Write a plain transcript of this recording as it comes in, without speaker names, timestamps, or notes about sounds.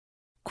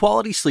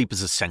Quality sleep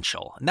is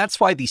essential, and that's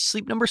why the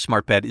Sleep Number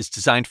Smart Bed is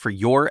designed for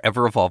your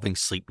ever-evolving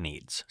sleep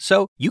needs.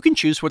 So you can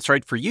choose what's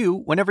right for you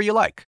whenever you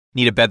like.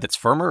 Need a bed that's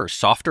firmer or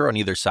softer on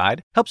either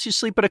side? Helps you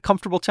sleep at a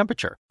comfortable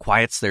temperature.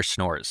 Quiets their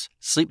snores.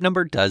 Sleep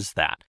Number does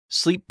that.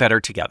 Sleep better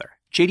together.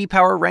 J.D.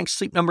 Power ranks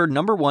Sleep Number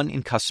 #1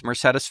 in customer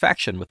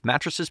satisfaction with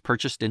mattresses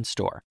purchased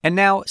in-store. And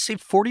now, save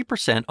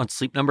 40% on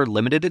Sleep Number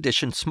limited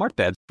edition smart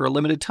beds for a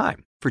limited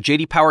time. For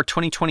J.D. Power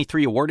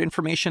 2023 award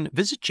information,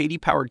 visit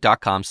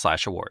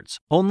jdpower.com/awards.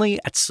 Only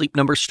at Sleep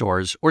Number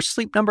stores or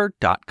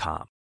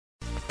sleepnumber.com.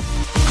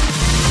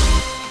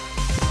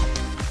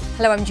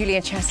 Hello, I'm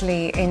Julia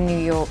Chesley in New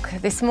York.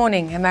 This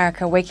morning,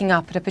 America waking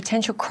up at a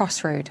potential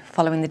crossroad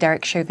following the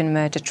Derek Chauvin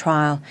murder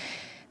trial.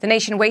 The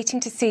nation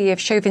waiting to see if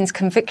Chauvin's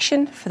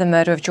conviction for the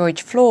murder of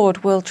George Floyd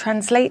will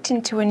translate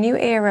into a new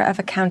era of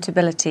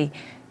accountability,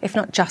 if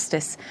not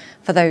justice,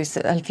 for those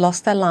that have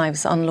lost their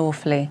lives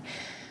unlawfully.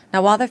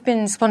 Now, while there have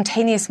been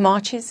spontaneous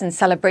marches and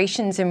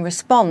celebrations in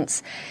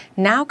response,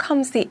 now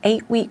comes the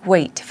 8-week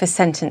wait for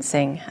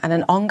sentencing and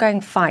an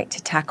ongoing fight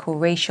to tackle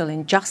racial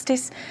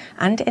injustice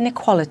and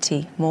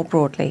inequality more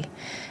broadly.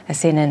 As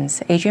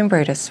CNN's Adrian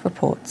Brodus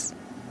reports.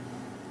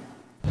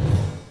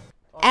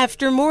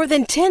 After more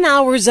than 10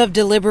 hours of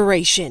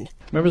deliberation,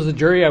 members of the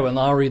jury, I will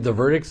now read the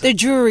verdicts. The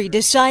jury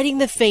deciding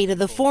the fate of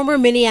the former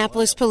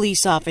Minneapolis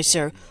police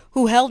officer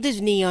who held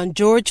his knee on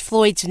George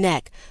Floyd's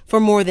neck for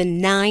more than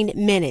 9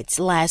 minutes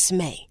last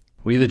May.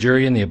 We, the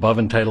jury, in the above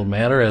entitled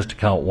matter as to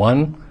count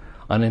 1,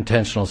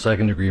 unintentional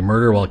second-degree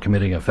murder while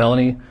committing a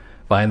felony,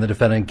 find the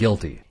defendant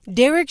guilty.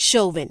 Derek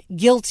Chauvin,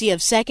 guilty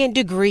of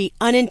second-degree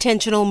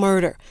unintentional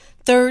murder,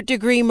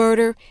 third-degree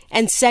murder,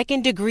 and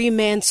second-degree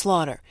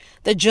manslaughter.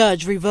 The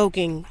judge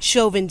revoking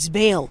Chauvin's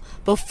bail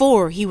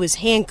before he was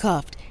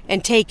handcuffed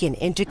and taken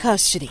into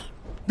custody.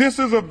 This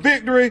is a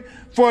victory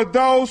for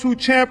those who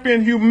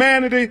champion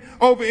humanity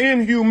over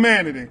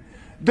inhumanity,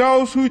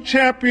 those who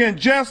champion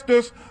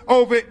justice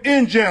over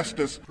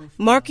injustice.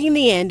 Marking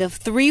the end of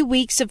 3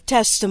 weeks of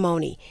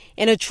testimony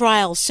in a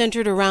trial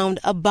centered around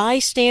a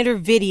bystander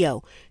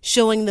video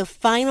showing the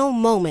final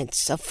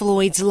moments of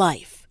Floyd's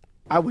life.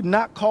 I would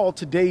not call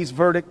today's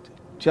verdict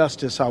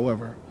justice,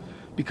 however,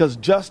 because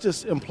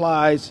justice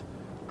implies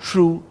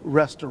true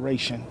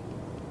restoration.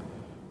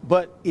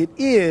 But it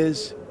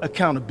is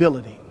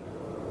accountability,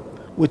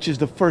 which is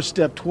the first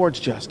step towards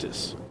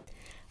justice.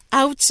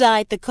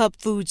 Outside the Cup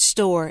Food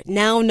store,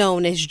 now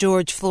known as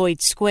George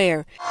Floyd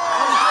Square,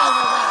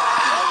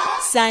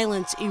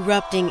 silence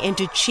erupting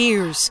into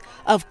cheers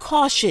of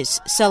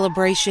cautious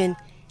celebration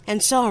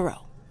and sorrow.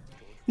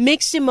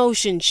 Mixed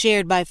emotions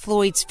shared by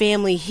Floyd's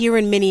family here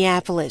in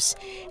Minneapolis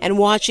and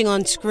watching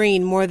on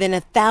screen more than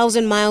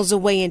 1,000 miles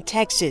away in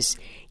Texas,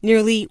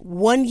 nearly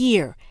 1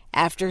 year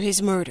after his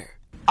murder.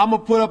 I'm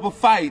going to put up a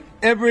fight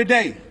every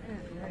day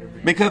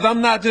because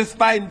I'm not just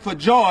fighting for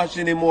George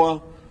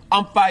anymore.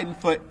 I'm fighting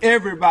for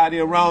everybody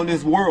around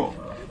this world.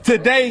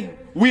 Today,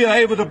 we are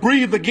able to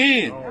breathe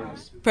again.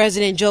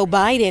 President Joe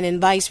Biden and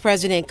Vice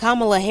President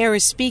Kamala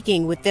Harris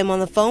speaking with them on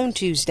the phone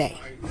Tuesday.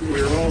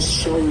 We're all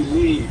so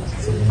relieved,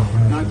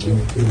 not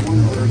just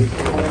one verdict,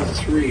 all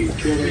three,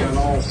 guilty on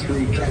all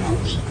 3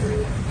 counts.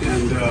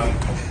 And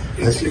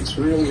it's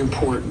really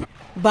important.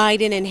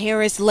 Biden and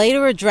Harris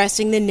later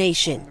addressing the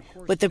nation,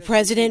 with the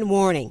president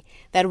warning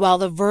that while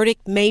the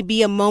verdict may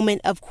be a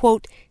moment of,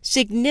 quote,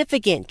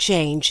 significant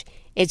change,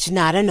 it's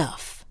not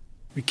enough.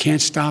 We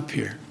can't stop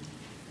here.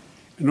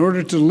 In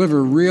order to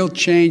deliver real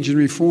change and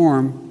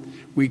reform,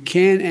 we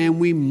can and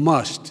we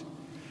must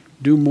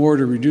do more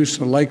to reduce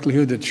the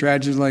likelihood that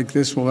tragedies like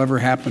this will ever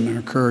happen and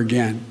occur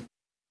again.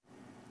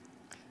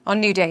 On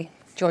New Day,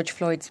 George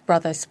Floyd's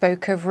brother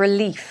spoke of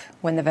relief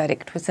when the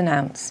verdict was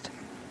announced.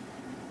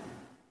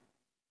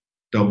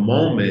 The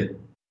moment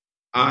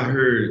I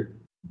heard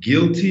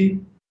guilty,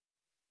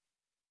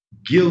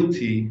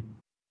 guilty,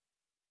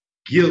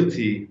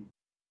 guilty,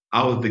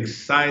 I was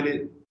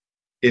excited.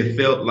 It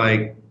felt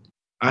like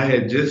I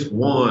had just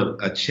won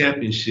a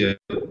championship.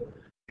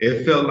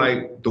 It felt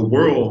like the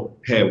world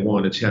had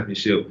won a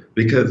championship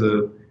because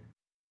of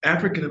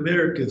African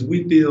Americans.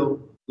 We feel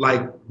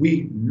like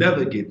we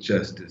never get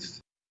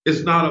justice.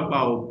 It's not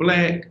about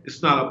black.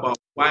 It's not about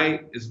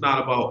white. It's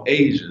not about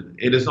Asian.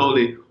 And it's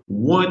only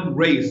one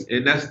race,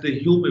 and that's the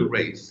human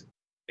race.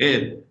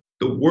 And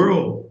the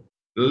world,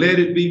 let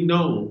it be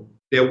known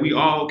that we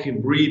all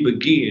can breathe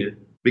again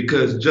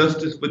because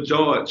justice for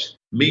George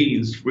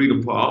means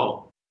freedom for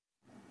all.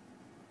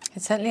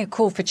 It's certainly a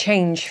call for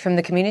change from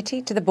the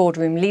community to the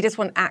boardroom. Leaders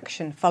want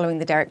action following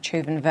the Derek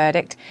Chauvin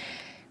verdict.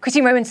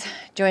 Christine Romans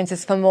joins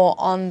us for more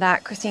on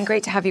that. Christine,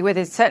 great to have you with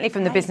us. Certainly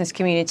from the business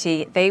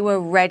community, they were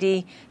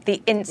ready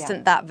the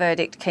instant that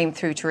verdict came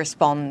through to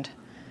respond.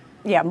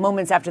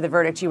 moments after the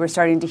verdict, you were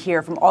starting to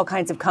hear from all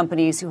kinds of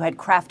companies who had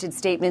crafted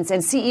statements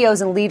and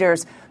CEOs and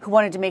leaders who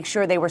wanted to make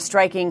sure they were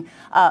striking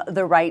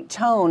the right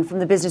tone. From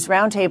the Business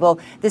Roundtable,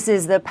 this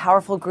is the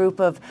powerful group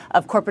of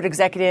corporate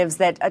executives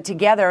that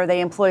together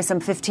they employ some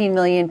 15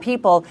 million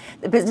people.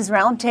 The Business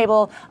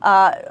Roundtable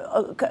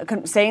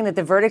saying that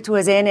the verdict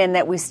was in and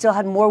that we still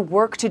had more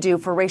work to do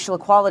for racial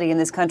equality in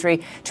this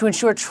country to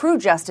ensure true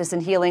justice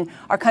and healing.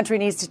 Our country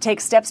needs to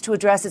take steps to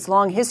address its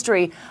long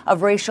history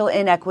of racial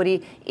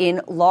inequity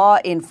in law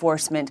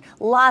enforcement.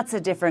 Lots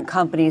of different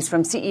companies,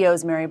 from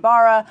CEOs Mary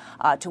Barra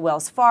to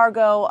Wells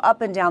Fargo,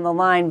 up and down the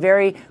line,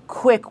 very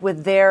quick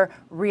with their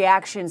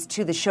reactions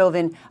to the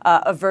Chauvin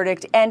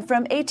verdict. And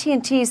from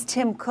AT&T's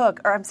Tim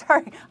Cook, or I'm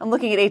sorry, I'm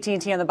looking at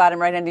AT&T on the bottom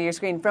right end of your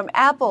screen. From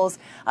Apple's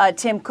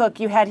Tim Cook,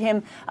 you had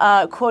him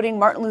quoting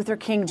Martin Luther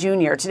King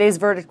Jr. Today's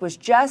verdict was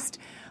just.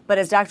 But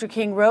as Dr.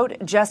 King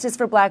wrote, justice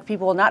for black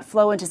people will not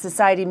flow into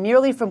society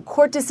merely from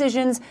court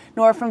decisions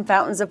nor from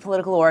fountains of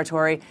political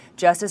oratory.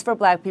 Justice for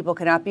black people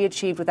cannot be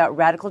achieved without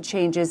radical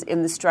changes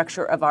in the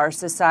structure of our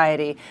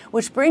society.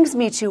 Which brings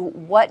me to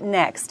what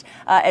next?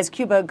 As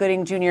Cuba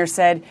Gooding Jr.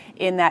 said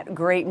in that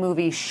great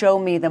movie, Show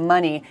Me the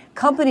Money,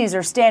 companies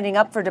are standing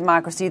up for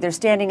democracy. They're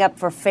standing up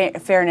for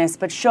fairness,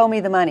 but show me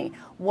the money.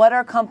 What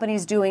are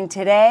companies doing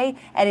today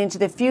and into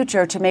the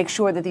future to make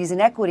sure that these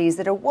inequities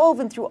that are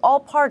woven through all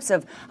parts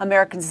of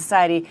American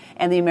society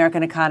and the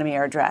American economy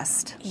are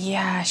addressed?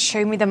 Yeah,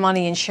 show me the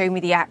money and show me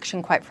the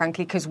action, quite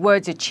frankly, because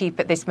words are cheap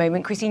at this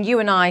moment. Christine, you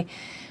and I,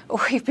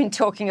 we've been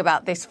talking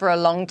about this for a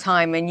long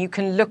time, and you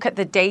can look at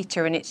the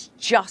data and it's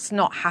just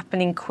not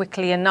happening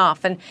quickly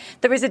enough. And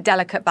there is a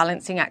delicate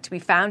balancing act to be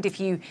found. If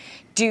you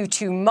do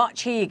too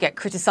much here, you get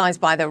criticised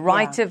by the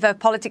right of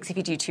politics. If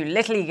you do too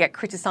little, you get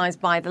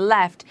criticised by the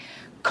left.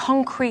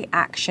 Concrete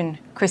action,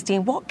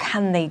 Christine, what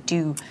can they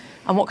do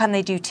and what can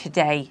they do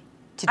today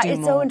to do more?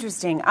 It's so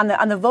interesting.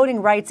 On the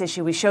voting rights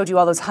issue, we showed you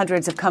all those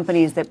hundreds of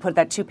companies that put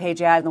that 2-page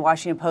ad in the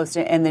Washington Post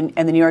and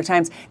the New York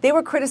Times. They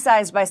were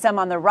criticized by some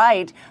on the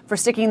right for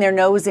sticking their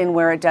nose in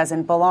where it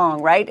doesn't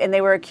belong, right? And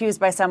they were accused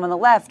by some on the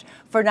left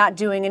for not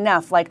doing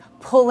enough, like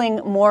pulling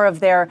more of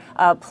their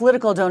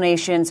political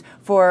donations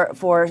for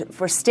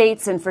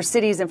states and for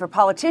cities and for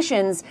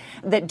politicians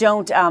that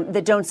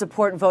don't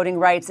support voting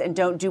rights and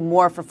don't do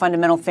more for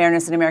fundamental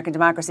fairness in American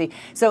democracy.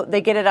 So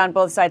they get it on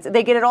both sides.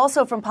 They get it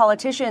also from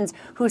politicians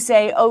who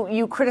say, oh,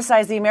 you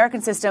criticize the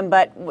American system,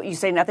 but you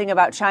say nothing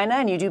about China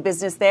and you do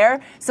business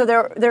there. So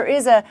there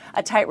is a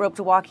tightrope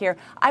to walk here.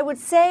 I would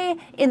say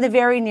in the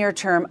very near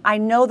term, I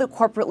know that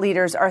corporate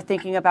leaders are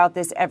thinking about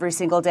this every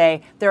single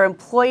day. Their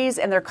employees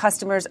and their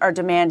customers are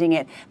demanding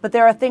it. But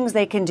there are things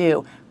they can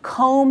do.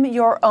 Comb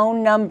your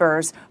own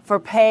numbers for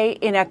pay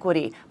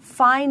inequity.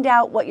 Find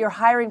out what your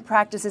hiring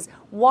practices.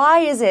 Why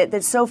is it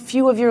that so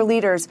few of your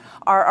leaders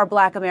are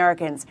black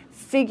Americans?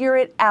 Figure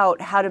it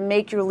out, how to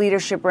make your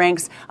leadership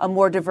ranks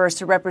more diverse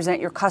to represent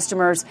your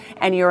customers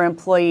and your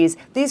employees.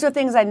 These are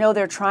things I know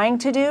they're trying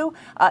to do.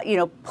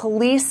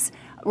 Police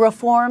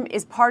reform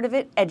is part of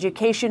it.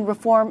 Education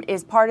reform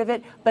is part of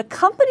it. But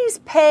companies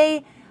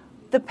pay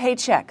the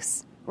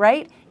paychecks,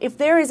 right? If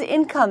there is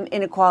income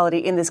inequality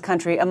in this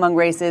country among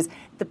races,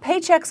 the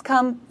paychecks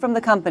come from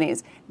the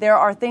companies. There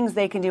are things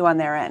they can do on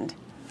their end.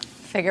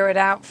 Figure it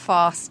out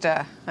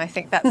faster. I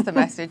think that's the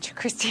message.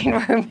 Christine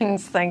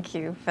Romans, thank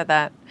you for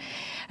that.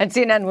 And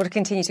CNN will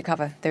continue to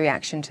cover the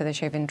reaction to the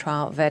Chauvin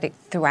trial verdict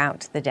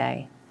throughout the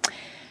day.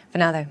 For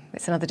now, though,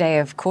 it's another day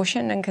of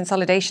caution and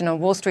consolidation on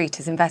Wall Street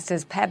as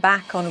investors pare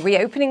back on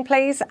reopening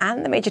plays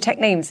and the major tech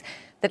names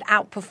that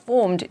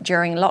outperformed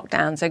during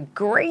lockdowns. A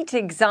great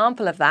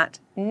example of that,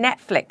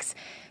 Netflix,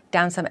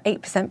 down some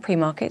 8%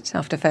 pre-market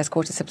after first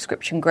quarter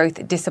subscription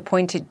growth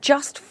disappointed.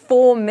 Just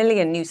 4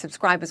 million new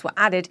subscribers were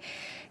added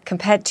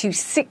compared to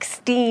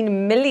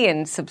 16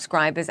 million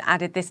subscribers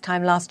added this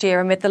time last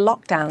year amid the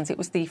lockdowns. It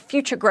was the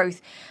future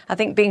growth, I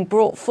think, being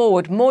brought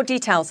forward. More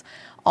details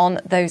on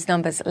those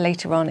numbers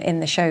later on in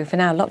the show. For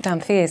now,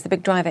 lockdown fears, the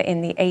big driver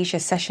in the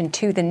Asia session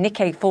too. The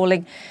Nikkei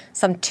falling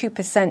some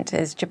 2%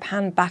 as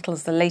Japan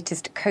battles the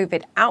latest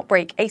COVID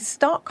outbreak. A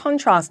stark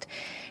contrast,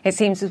 it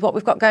seems, with what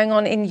we've got going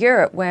on in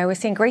Europe, where we're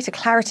seeing greater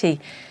clarity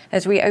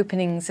as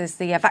reopenings as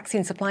the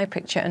vaccine supply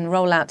picture and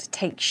rollout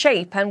take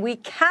shape. And we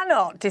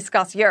cannot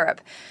discuss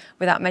Europe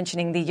without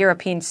mentioning the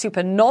European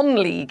Super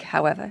Non-League.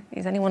 However,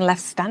 is anyone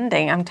left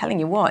standing? I'm telling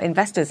you what,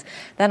 investors,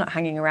 they're not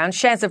hanging around.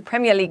 Shares of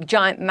Premier League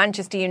giant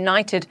Manchester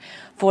United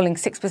falling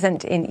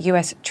 6% in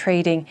US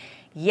trading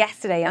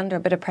yesterday, under a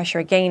bit of pressure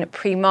again at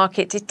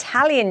pre-market.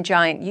 Italian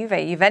giant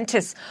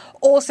Juventus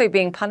also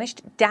being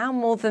punished, down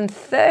more than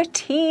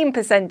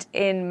 13%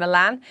 in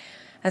Milan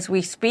as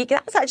we speak.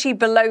 That's actually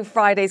below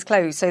Friday's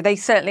close, so they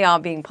certainly are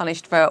being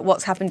punished for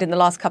what's happened in the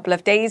last couple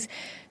of days.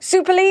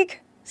 Super League,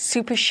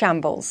 super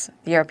shambles.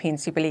 The European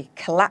Super League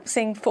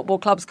collapsing. Football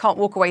clubs can't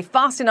walk away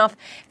fast enough.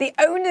 The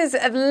owners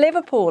of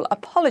Liverpool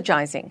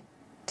apologising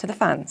to the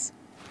fans.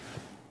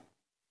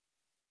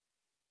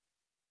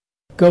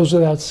 Goes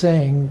without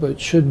saying, but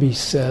should be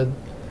said,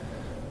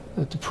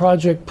 that the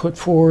project put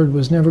forward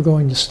was never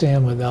going to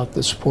stand without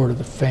the support of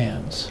the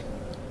fans.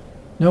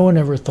 No one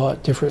ever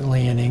thought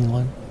differently in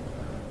England.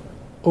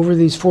 Over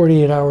these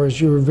 48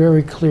 hours, you were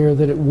very clear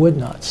that it would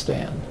not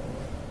stand.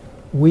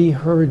 We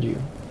heard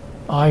you.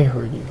 I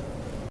heard you.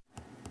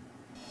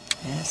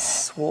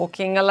 Yes,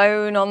 walking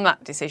alone on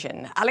that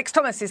decision. Alex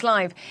Thomas is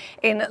live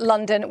in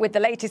London with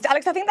the latest.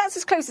 Alex, I think that's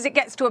as close as it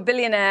gets to a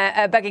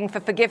billionaire begging for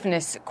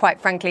forgiveness,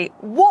 quite frankly.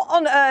 What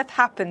on earth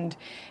happened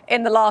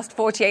in the last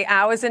 48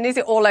 hours, and is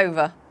it all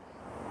over?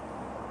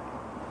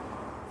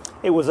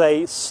 It was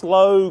a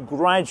slow,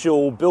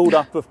 gradual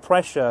build-up of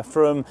pressure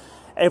from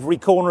every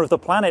corner of the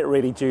planet,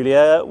 really,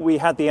 Julia. We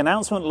had the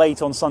announcement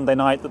late on Sunday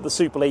night that the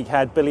Super League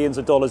had billions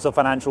of dollars of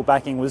financial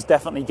backing, was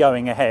definitely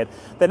going ahead.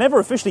 They never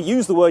officially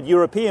used the word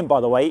European,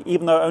 by the way,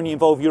 even though it only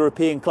involved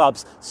European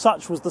clubs.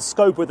 Such was the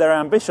scope of their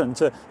ambition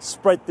to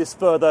spread this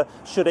further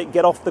should it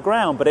get off the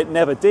ground, but it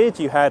never did.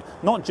 You had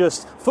not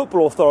just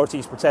football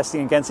authorities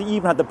protesting against it, you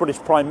even had the British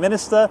Prime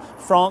Minister,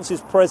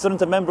 France's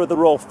President, a member of the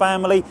royal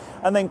family,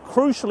 and then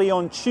crucially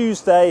on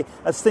Tuesday,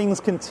 as things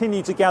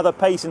continued to gather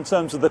pace in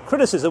terms of the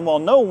criticism, while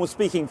no one was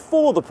speaking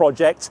for the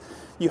project,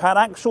 you had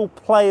actual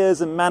players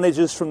and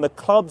managers from the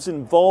clubs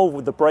involved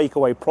with the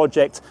breakaway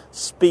project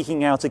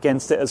speaking out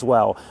against it as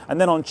well.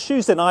 And then on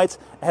Tuesday night,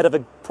 ahead of a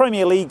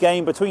Premier League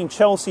game between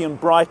Chelsea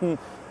and Brighton,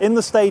 in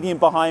the stadium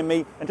behind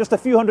me, and just a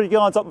few hundred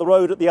yards up the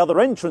road at the other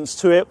entrance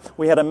to it,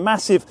 we had a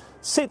massive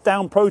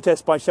sit-down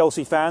protest by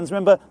Chelsea fans.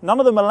 Remember, none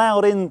of them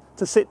allowed in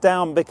to sit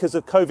down because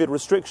of COVID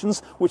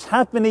restrictions, which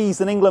have been eased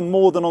in England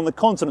more than on the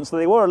continent, so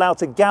they were allowed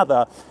to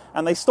gather,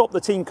 and they stopped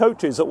the team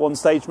coaches at one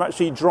stage from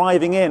actually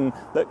driving in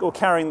or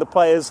carrying the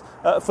players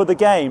for the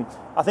game.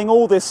 I think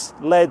all this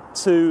led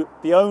to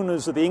the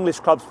owners of the English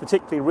clubs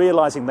particularly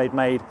realising they'd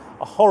made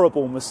a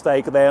horrible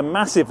mistake. They are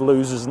massive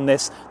losers in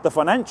this. The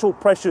financial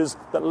pressures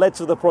that led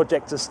to the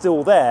project are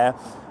still there,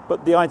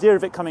 but the idea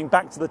of it coming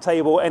back to the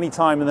table any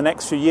time in the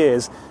next few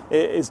years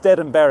is dead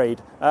and buried.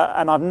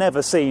 And I've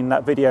never seen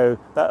that video,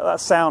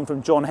 that sound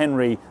from John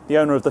Henry, the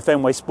owner of the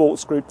Fenway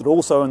Sports Group that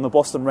also own the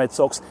Boston Red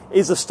Sox,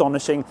 is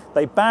astonishing.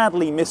 They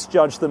badly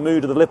misjudged the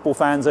mood of the Liverpool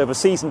fans over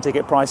season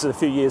ticket prices a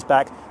few years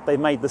back. They've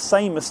made the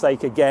same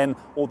mistake again,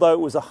 although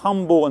it was a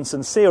humble and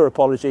sincere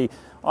apology.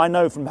 I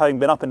know from having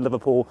been up in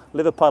Liverpool,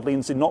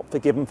 Liverpudlians do not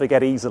forgive and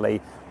forget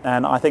easily,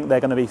 and I think they're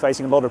going to be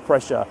facing a lot of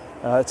pressure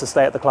to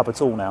stay at the club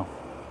at all now.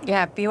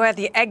 Yeah, beware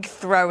the egg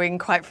throwing,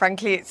 quite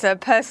frankly. It's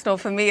personal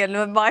for me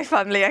and my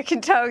family, I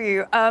can tell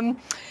you. Is there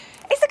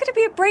going to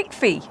be a break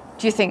fee,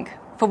 do you think,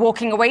 for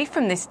walking away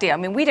from this deal? I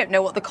mean, we don't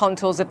know what the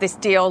contours of this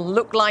deal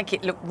look like.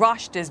 It looked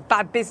rushed. As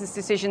bad business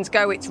decisions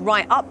go, it's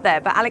right up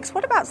there. But Alex,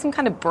 what about some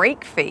kind of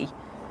break fee?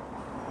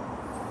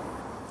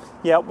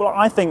 Yeah, well,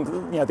 I think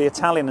the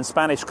Italian and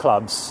Spanish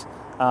clubs,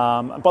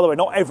 and by the way,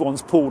 not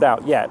everyone's pulled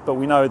out yet, but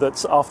we know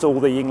that after all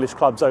the English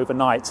clubs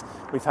overnight,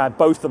 we've had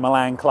both the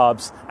Milan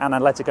clubs and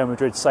Atletico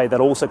Madrid say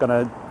they're also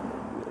going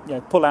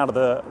to pull out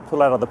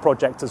of the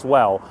project as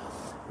well.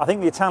 I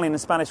think the Italian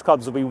and Spanish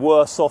clubs will be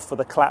worse off for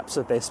the collapse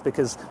of this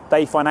because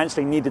they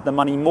financially needed the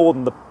money more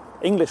than the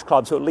English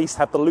clubs, who at least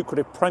have the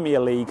lucrative Premier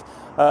League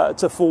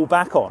to fall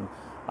back on.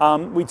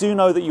 We do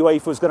know that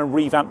UEFA was going to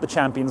revamp the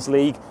Champions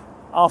League.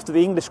 After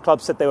the English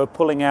clubs said they were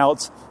pulling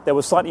out, there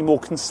were slightly more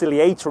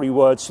conciliatory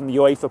words from the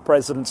UEFA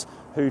president,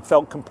 who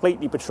felt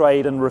completely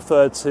betrayed and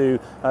referred to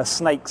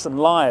snakes and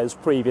liars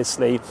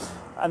previously.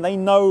 And they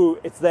know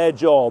it's their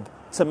job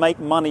to make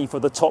money for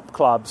the top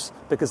clubs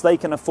because they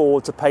can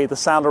afford to pay the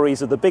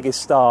salaries of the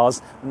biggest stars,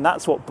 and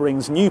that's what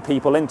brings new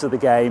people into the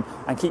game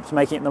and keeps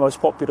making it the most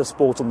popular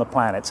sport on the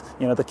planet.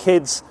 The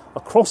kids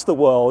across the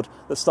world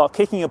that start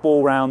kicking a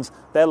ball around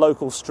their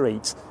local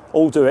street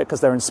all do it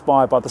because they're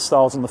inspired by the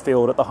stars on the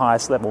field at the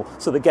highest level.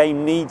 So the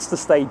game needs to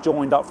stay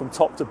joined up from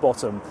top to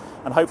bottom,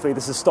 and hopefully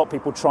this has stopped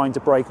people trying to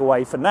break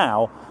away for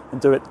now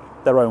and do it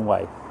their own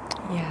way.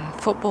 Yeah,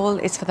 football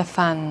is for the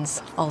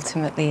fans,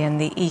 ultimately,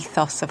 and the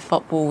ethos of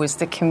football is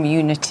the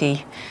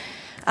community.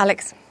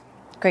 Alex,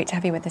 great to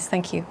have you with us.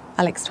 Thank you.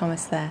 Alex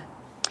Thomas there.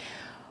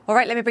 All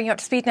right, let me bring you up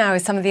to speed now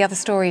with some of the other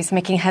stories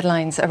making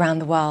headlines around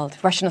the world.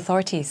 Russian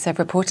authorities have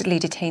reportedly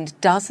detained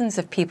dozens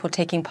of people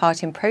taking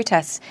part in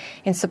protests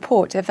in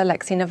support of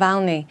Alexei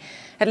Navalny.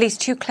 At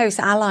least 2 close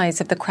allies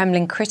of the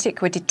Kremlin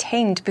critic were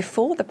detained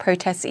before the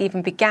protests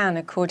even began,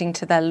 according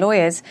to their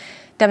lawyers.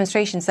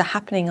 Demonstrations are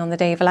happening on the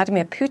day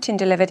Vladimir Putin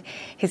delivered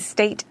his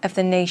State of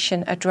the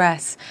Nation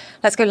address.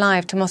 Let's go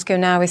live to Moscow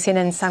now with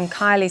CNN Sam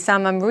Kiley.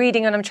 Sam, I'm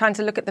reading and I'm trying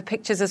to look at the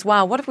pictures as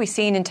well. What have we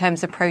seen in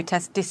terms of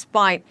protests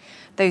despite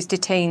those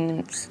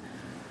detainments?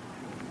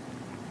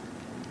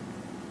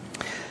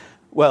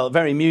 Well,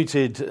 very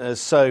muted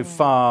so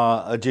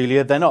far,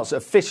 Julia. They're not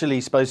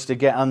officially supposed to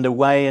get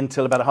underway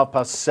until about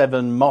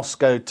 7:30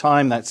 Moscow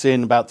time. That's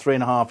in about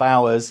 3.5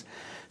 hours.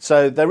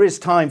 So there is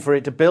time for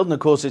it to build. And, of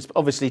course, it's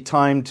obviously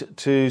timed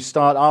to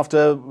start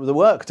after the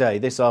workday.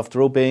 This,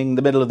 after all, being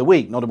the middle of the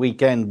week, not a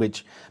weekend,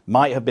 which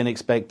might have been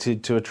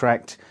expected to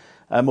attract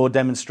more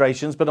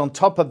demonstrations. But on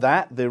top of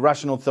that, the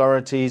Russian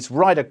authorities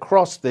right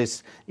across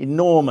this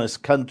enormous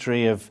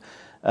country of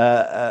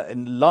a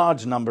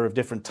large number of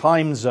different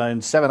time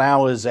zones, 7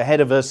 hours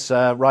ahead of us,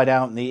 right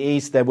out in the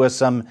east. There were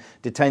some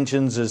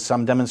detentions as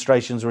some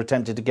demonstrations were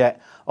attempted to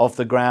get off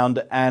the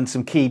ground, and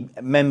some key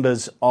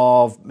members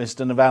of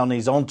Mr.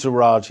 Navalny's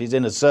entourage, his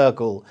inner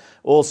circle,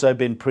 also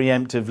been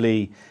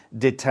preemptively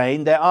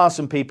detained. There are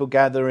some people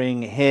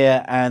gathering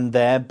here and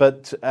there,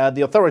 but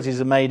the authorities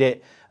have made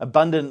it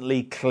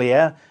abundantly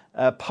clear,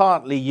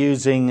 partly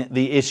using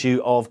the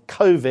issue of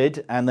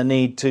COVID and the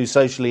need to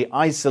socially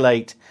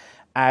isolate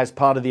as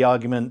part of the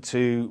argument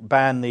to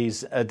ban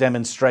these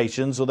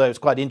demonstrations, although it's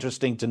quite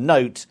interesting to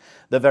note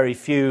that very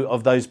few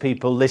of those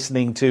people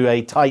listening to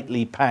a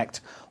tightly packed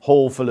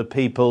hall full of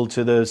people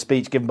to the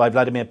speech given by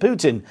Vladimir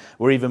Putin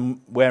were even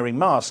wearing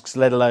masks,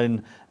 let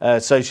alone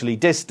socially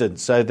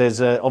distanced. So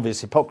there's obvious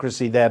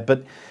hypocrisy there.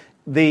 But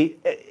the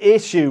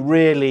issue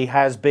really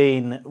has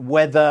been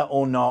whether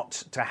or not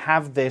to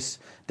have this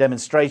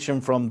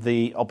demonstration from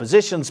the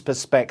opposition's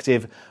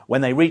perspective when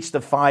they reach the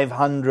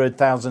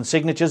 500,000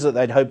 signatures that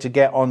they'd hoped to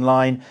get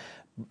online,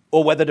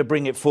 or whether to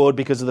bring it forward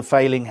because of the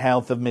failing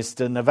health of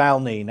Mr.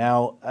 Navalny.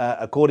 Now,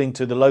 according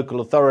to the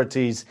local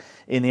authorities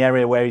in the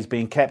area where he's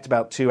being kept,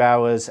 about 2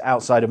 hours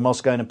outside of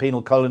Moscow in a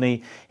penal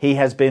colony, he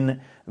has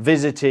been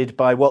visited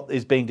by what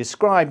is being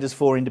described as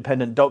 4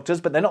 independent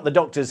doctors, but they're not the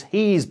doctors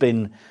he's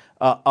been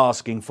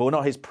asking for,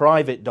 not his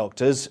private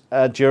doctors,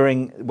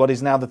 during what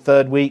is now the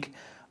 3rd week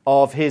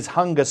of his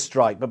hunger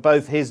strike. But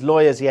both his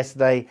lawyers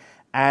yesterday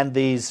and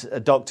these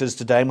doctors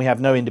today, and we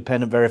have no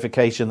independent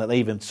verification that they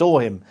even saw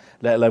him,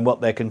 let alone what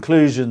their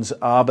conclusions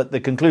are, but the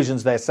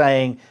conclusions they're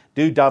saying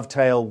do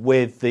dovetail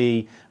with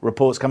the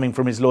reports coming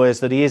from his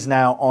lawyers that he is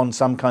now on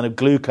some kind of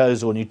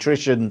glucose or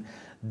nutrition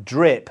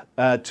drip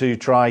to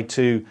try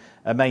to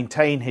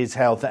maintain his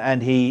health.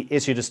 And he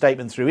issued a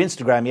statement through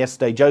Instagram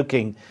yesterday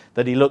joking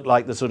that he looked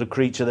like the sort of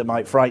creature that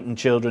might frighten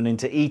children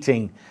into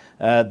eating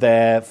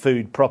their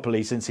food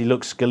properly, since he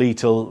looks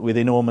skeletal with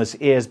enormous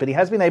ears. But he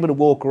has been able to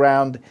walk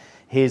around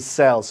his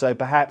cell, so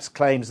perhaps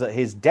claims that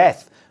his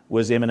death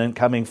was imminent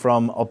coming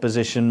from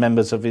opposition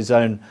members of his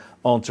own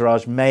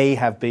entourage may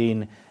have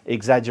been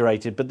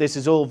exaggerated. But this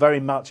is all very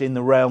much in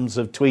the realms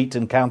of tweet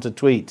and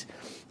counter-tweet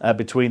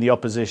between the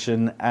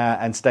opposition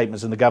and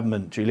statements in the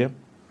government. Julia?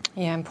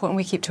 Yeah, important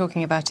we keep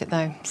talking about it,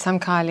 though. Sam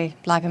Kiley,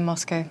 live in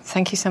Moscow.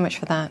 Thank you so much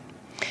for that.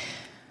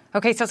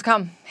 OK, so to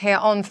come here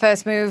on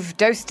First Move,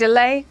 dose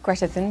delay.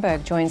 Greta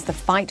Thunberg joins the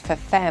fight for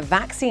fair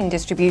vaccine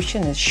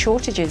distribution as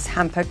shortages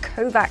hamper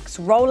COVAX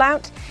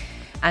rollout.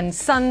 And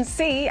sun,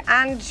 sea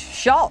and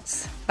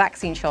shots,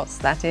 vaccine shots,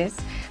 that is.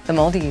 The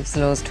Maldives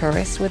lures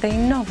tourists with a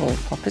novel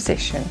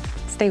proposition.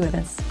 Stay with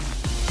us.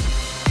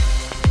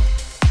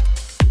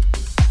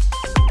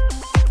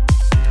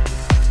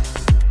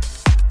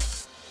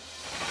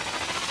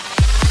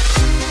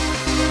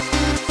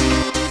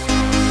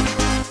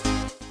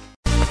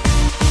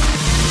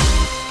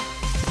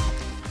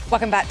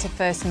 Welcome back to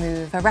First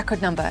Move. A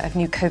record number of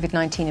new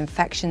COVID-19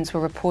 infections were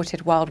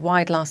reported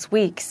worldwide last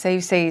week, so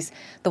says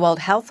the World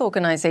Health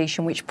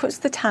Organization, which puts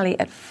the tally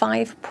at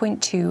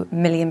 5.2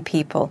 million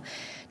people.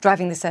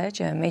 Driving the surge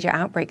are major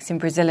outbreaks in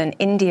Brazil and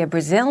India.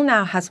 Brazil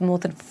now has more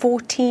than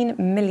 14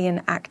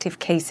 million active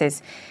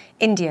cases.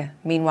 India,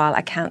 meanwhile,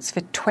 accounts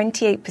for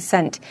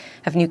 28%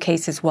 of new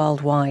cases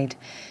worldwide.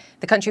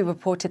 The country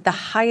reported the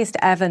highest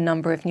ever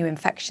number of new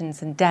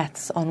infections and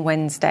deaths on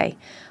Wednesday.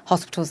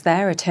 Hospitals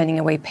there are turning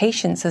away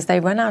patients as they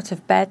run out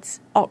of beds,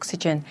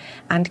 oxygen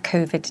and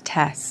COVID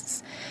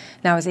tests.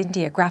 Now, as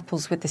India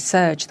grapples with the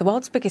surge, the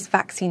world's biggest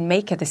vaccine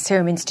maker, the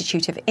Serum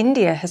Institute of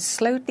India, has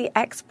slowed the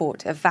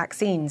export of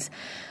vaccines.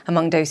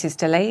 Among doses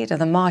delayed are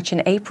the March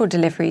and April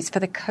deliveries for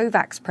the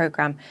COVAX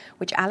program,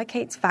 which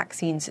allocates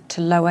vaccines to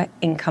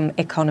lower-income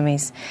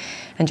economies.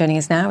 And joining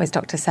us now is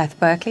Dr. Seth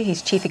Berkley.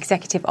 He's Chief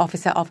Executive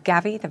Officer of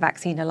Gavi, the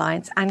Vaccine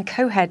Alliance, and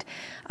co-head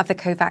of the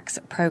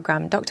COVAX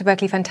program. Dr.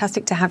 Berkley,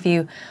 fantastic to have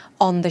you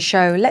on the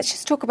show. Let's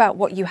just talk about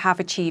what you have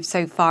achieved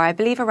so far. I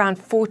believe around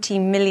 40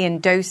 million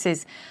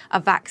doses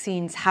of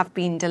vaccines have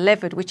been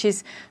delivered, which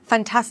is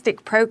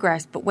fantastic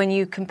progress. But when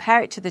you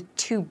compare it to the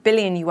 2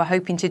 billion you were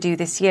hoping to do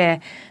this year,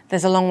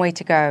 there's a long way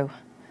to go.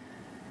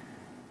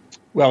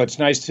 Well, it's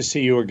nice to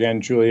see you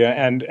again, Julia,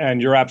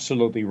 and you're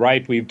absolutely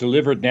right. We've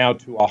delivered now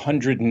to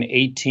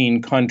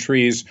 118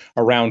 countries,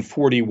 around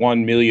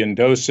 41 million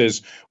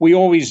doses. We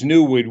always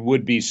knew we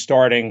would be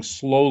starting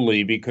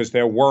slowly because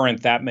there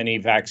weren't that many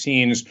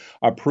vaccines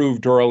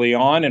approved early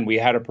on, and we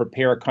had to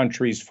prepare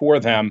countries for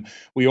them.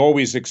 We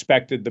always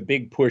expected the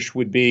big push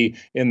would be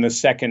in the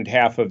second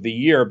half of the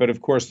year, but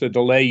of course the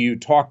delay you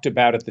talked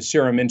about at the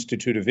Serum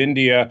Institute of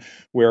India,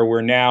 where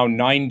we're now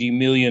 90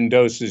 million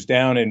doses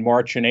down in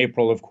March and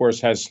April, of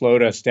course, has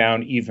slowed us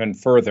down even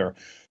further.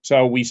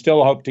 So we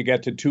still hope to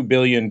get to 2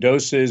 billion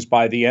doses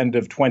by the end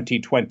of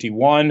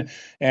 2021,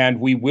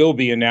 and we will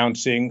be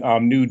announcing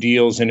new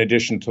deals in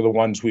addition to the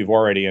ones we've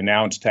already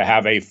announced to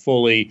have a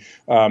fully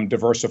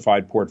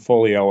diversified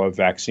portfolio of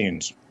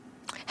vaccines.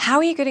 How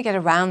are you going to get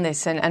around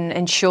this and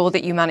ensure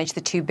that you manage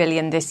the $2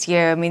 billion this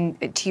year? I mean,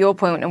 to your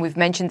point, and we've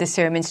mentioned the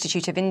Serum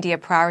Institute of India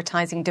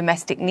prioritizing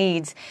domestic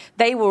needs,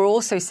 they were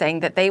also saying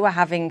that they were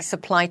having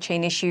supply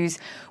chain issues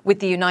with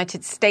the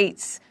United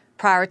States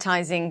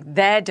prioritizing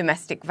their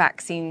domestic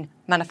vaccine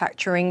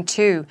manufacturing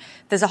too.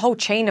 There's a whole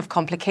chain of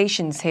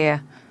complications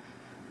here.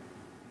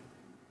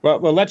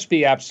 Well, let's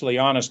be absolutely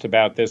honest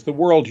about this. The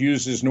world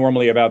uses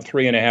normally about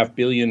 3.5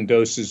 billion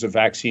doses of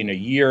vaccine a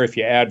year. If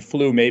you add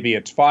flu, maybe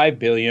it's 5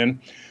 billion.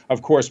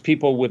 Of course,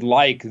 people would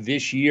like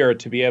this year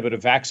to be able to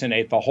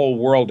vaccinate the whole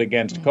world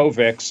against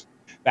COVID.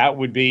 That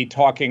would be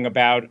talking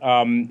about,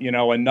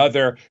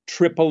 another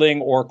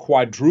tripling or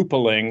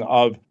quadrupling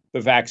of the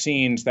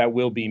vaccines that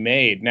will be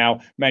made. Now,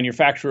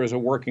 manufacturers are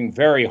working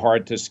very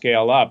hard to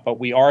scale up,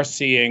 but we are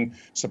seeing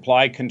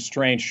supply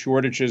constraints,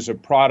 shortages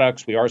of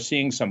products. We are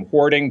seeing some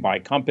hoarding by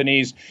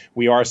companies.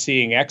 We are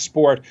seeing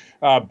export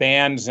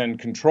bans and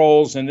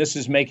controls, and this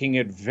is making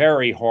it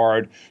very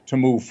hard to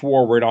move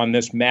forward on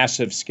this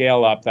massive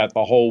scale up that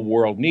the whole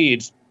world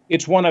needs.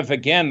 It's one of,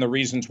 again, the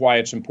reasons why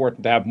it's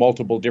important to have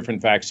multiple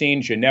different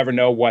vaccines. You never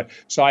know what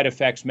side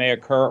effects may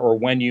occur or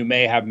when you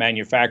may have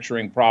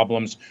manufacturing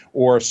problems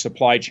or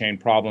supply chain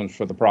problems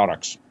for the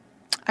products.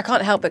 I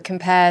can't help but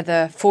compare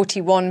the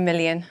 41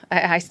 million,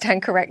 I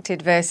stand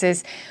corrected,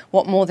 versus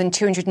what more than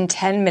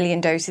 210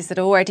 million doses that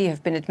already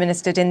have been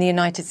administered in the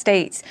United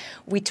States.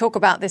 We talk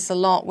about this a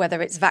lot,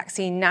 whether it's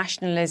vaccine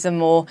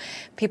nationalism or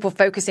people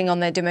focusing on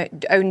their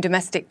own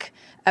domestic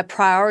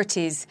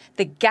priorities.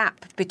 The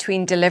gap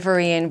between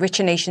delivery in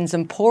richer nations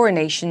and poorer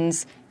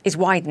nations is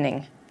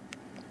widening.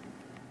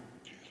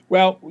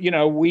 Well,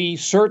 we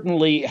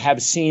certainly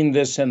have seen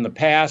this in the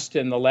past.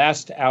 In the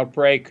last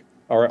outbreak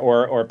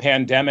or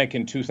pandemic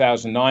in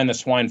 2009, the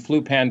swine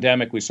flu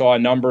pandemic, we saw a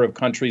number of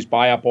countries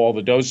buy up all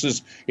the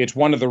doses. It's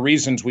one of the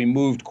reasons we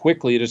moved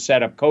quickly to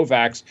set up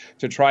COVAX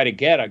to try to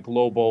get a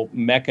global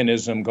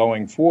mechanism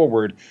going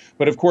forward.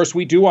 But of course,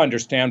 we do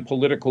understand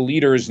political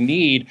leaders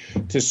need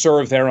to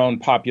serve their own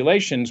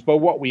populations. But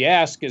what we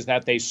ask is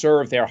that they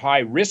serve their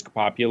high-risk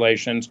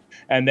populations.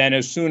 And then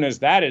as soon as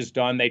that is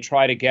done, they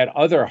try to get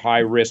other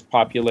high-risk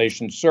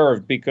populations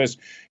served. Because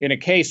in a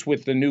case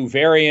with the new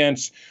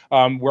variants,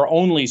 we're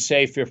only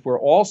safe if we're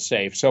all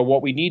safe. So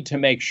what we need to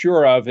make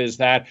sure of is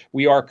that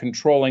we are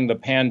controlling the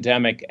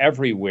pandemic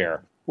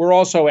everywhere. We're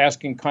also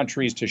asking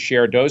countries to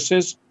share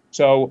doses.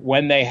 So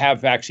when they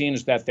have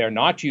vaccines that they're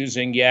not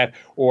using yet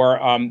or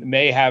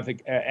may have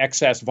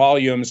excess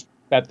volumes,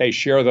 that they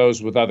share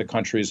those with other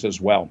countries as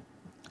well.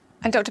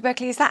 And Dr.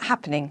 Berkeley, is that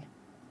happening?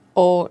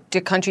 Or do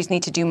countries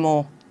need to do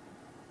more?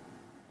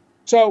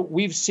 So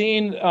we've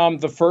seen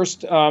the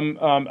first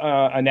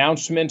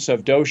announcements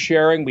of dose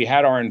sharing. We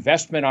had our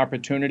investment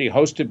opportunity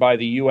hosted by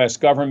the U.S.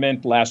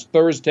 government last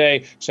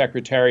Thursday.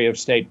 Secretary of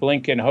State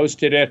Blinken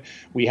hosted it.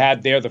 We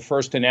had there the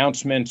first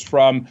announcements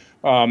from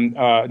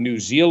New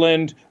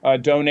Zealand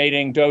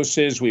donating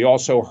doses. We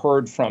also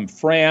heard from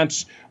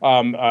France,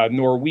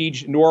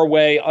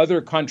 Norway,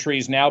 other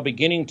countries now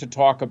beginning to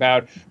talk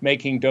about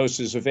making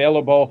doses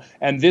available.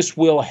 And this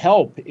will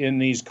help in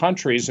these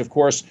countries. Of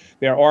course,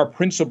 there are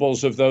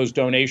principles of those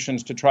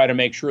donations to try to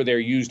make sure they're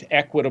used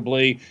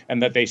equitably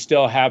and that they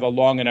still have a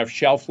long enough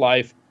shelf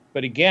life.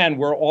 But again,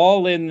 we're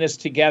all in this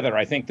together.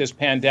 I think this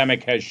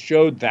pandemic has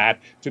showed that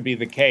to be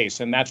the case,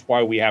 and that's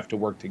why we have to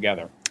work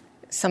together.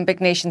 Some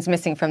big nations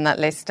missing from that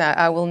list.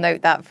 I will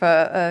note that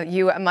for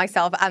you and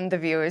myself and the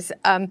viewers.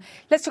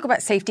 Let's talk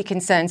about safety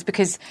concerns,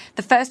 because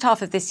the first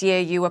half of this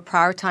year you were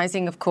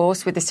prioritising, of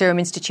course, with the Serum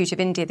Institute of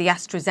India, the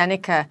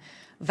AstraZeneca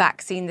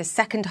vaccine. The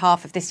second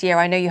half of this year,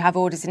 I know you have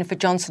orders in for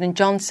Johnson &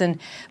 Johnson.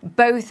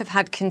 Both have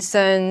had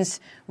concerns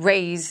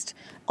raised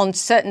on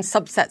certain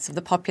subsets of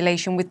the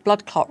population with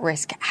blood clot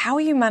risk. How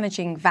are you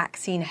managing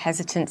vaccine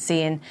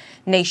hesitancy in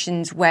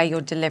nations where you're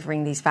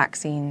delivering these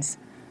vaccines?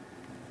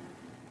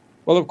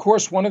 Well, of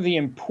course, one of the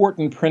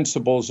important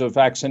principles of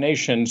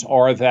vaccinations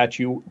are that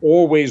you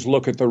always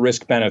look at the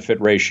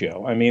risk-benefit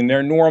ratio. I mean,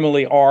 there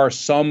normally are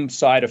some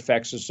side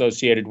effects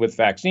associated with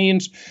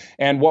vaccines,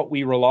 and what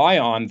we rely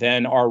on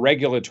then are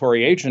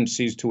regulatory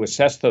agencies to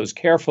assess those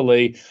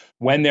carefully.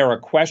 When there are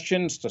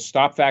questions, to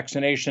stop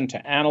vaccination,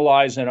 to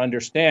analyze and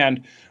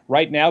understand.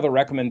 Right now, the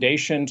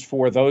recommendations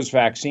for those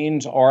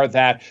vaccines are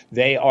that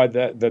they are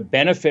the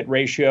benefit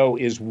ratio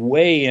is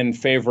way in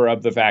favor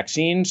of the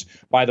vaccines.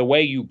 By the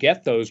way, you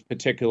get those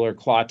particular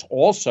clots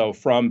also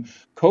from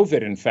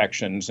COVID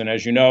infections. And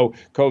as you know,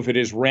 COVID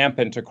is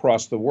rampant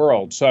across the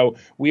world. So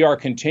we are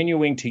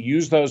continuing to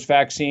use those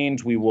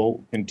vaccines. We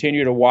will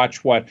continue to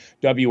watch what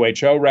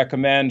WHO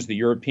recommends, the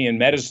European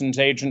Medicines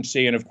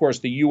Agency, and of course,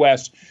 the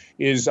U.S.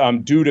 is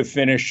due to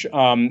finish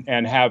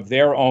and have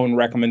their own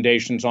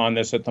recommendations on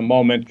this at the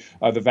moment.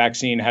 The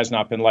vaccine has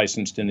not been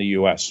licensed in the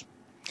U.S.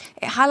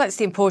 It highlights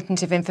the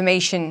importance of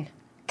information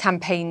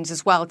campaigns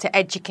as well to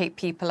educate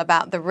people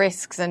about the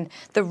risks and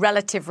the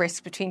relative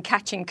risk between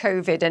catching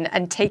COVID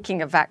and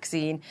taking a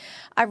vaccine.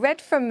 I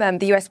read from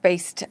the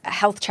US-based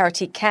health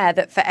charity CARE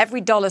that for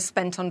every dollar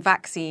spent on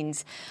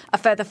vaccines, a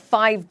further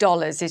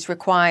 $5 is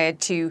required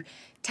to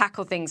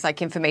tackle things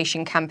like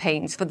information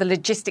campaigns, for the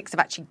logistics of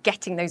actually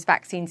getting those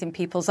vaccines in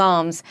people's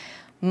arms?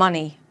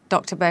 Money.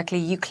 Dr. Berkley,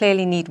 you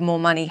clearly need more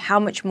money. How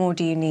much more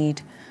do you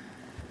need?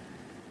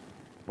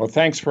 Well,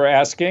 thanks for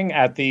asking.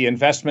 At the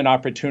investment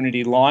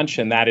opportunity launch,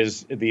 and that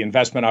is the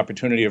investment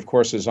opportunity, of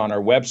course, is on our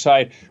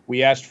website,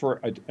 we asked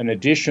for an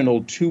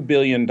additional $2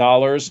 billion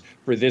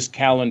for this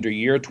calendar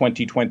year,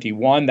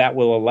 2021. That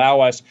will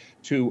allow us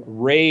to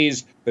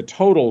raise the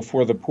total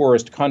for the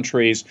poorest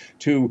countries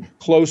to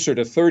closer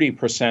to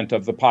 30%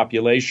 of the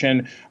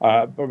population,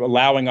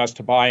 allowing us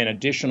to buy an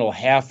additional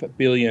 500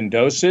 million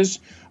doses.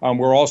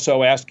 We're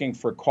also asking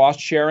for cost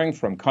sharing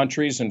from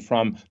countries and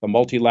from the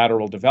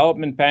multilateral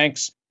development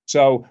banks.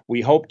 So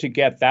we hope to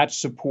get that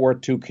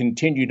support to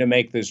continue to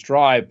make this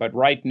drive. But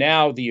right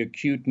now, the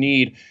acute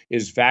need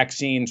is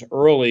vaccines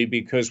early,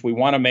 because we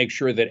want to make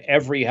sure that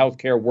every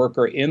healthcare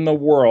worker in the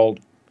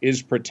world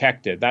is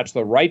protected. That's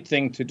the right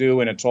thing to do.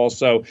 And it's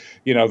also,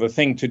 the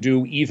thing to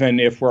do, even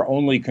if we're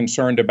only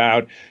concerned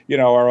about,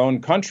 our own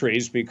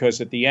countries,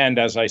 because at the end,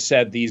 as I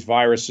said, these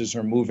viruses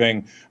are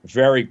moving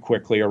very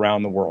quickly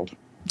around the world.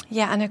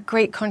 Yeah, and a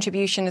great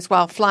contribution as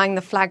well, flying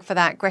the flag for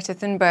that, Greta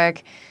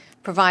Thunberg,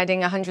 providing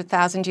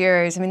 100,000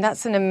 euros. I mean,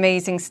 that's an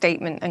amazing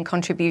statement and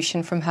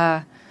contribution from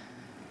her.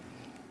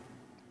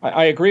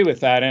 I agree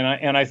with that.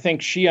 And I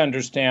think she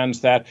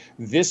understands that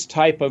this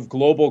type of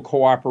global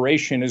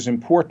cooperation is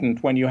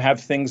important when you have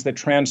things that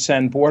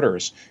transcend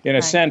borders. In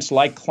a sense,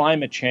 like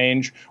climate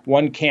change,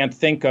 one can't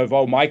think of,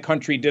 my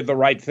country did the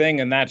right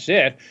thing and that's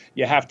it.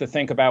 You have to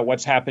think about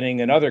what's happening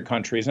in other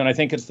countries. And I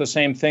think it's the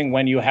same thing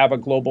when you have a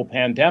global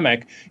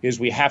pandemic, is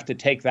we have to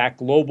take that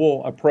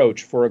global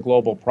approach for a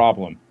global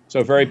problem.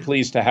 So very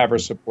pleased to have her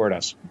support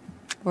us.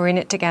 We're in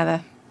it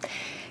together.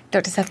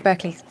 Dr. Seth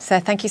Berkley,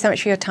 sir, thank you so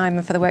much for your time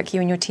and for the work you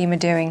and your team are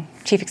doing.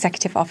 Chief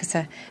Executive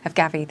Officer of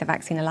Gavi, the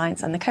Vaccine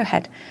Alliance, and the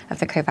co-head of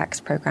the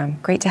COVAX programme.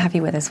 Great to have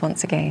you with us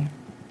once again.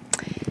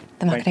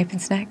 The market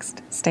opens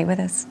next. Stay with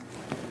us.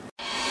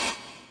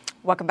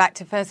 Welcome back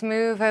to First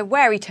Move. A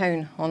wary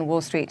tone on Wall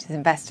Street as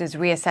investors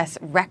reassess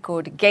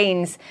record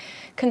gains.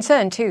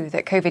 Concern, too,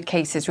 that COVID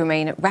cases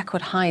remain at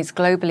record highs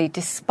globally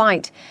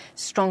despite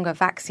stronger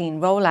vaccine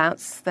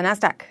rollouts. The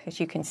Nasdaq, as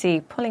you can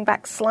see, pulling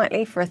back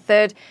slightly for a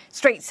third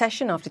straight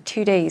session after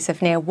 2 days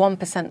of near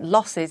 1%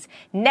 losses.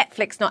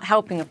 Netflix not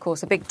helping, of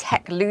course, a big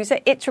tech loser.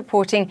 It's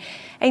reporting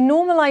a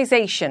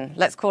normalization,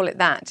 let's call it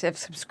that, of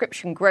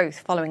subscription growth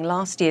following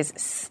last year's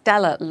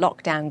stellar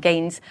lockdown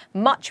gains.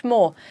 Much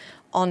more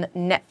on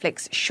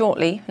Netflix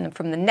shortly. And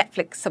from the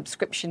Netflix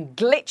subscription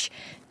glitch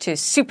to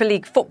Super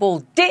League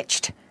football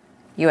ditched,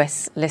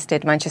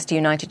 US-listed Manchester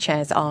United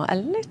shares are a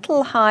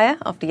little higher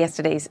after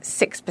yesterday's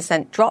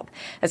 6% drop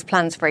as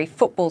plans for a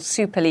football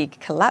Super League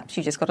collapse.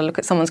 You just got to look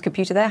at someone's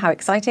computer there. How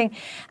exciting.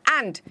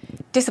 And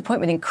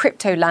disappointment in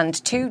crypto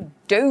land too.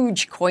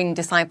 Dogecoin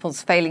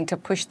disciples failing to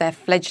push their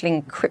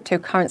fledgling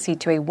cryptocurrency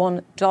to a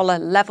 $1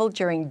 level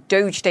during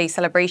Doge Day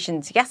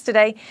celebrations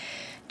yesterday.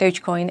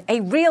 Dogecoin,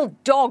 a real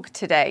dog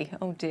today.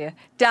 Oh dear.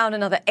 Down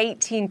another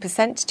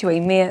 18% to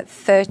a mere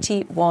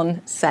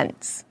 31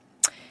 cents.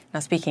 Now,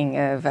 speaking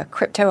of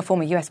crypto, a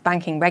former US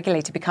banking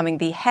regulator becoming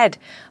the head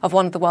of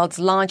one of the world's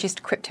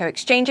largest crypto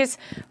exchanges.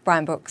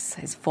 Brian Brooks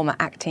is former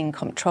acting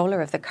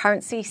comptroller of the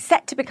currency,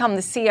 set to become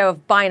the CEO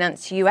of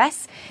Binance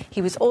US.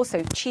 He was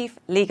also chief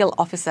legal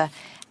officer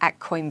at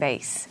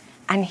Coinbase.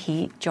 And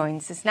he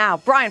joins us now.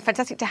 Brian,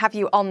 fantastic to have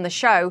you on the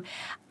show.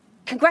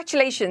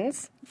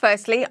 Congratulations,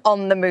 firstly,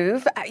 on the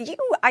move. You,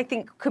 I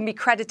think, can be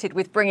credited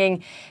with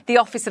bringing the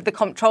Office of the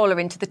Comptroller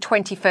into the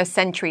 21st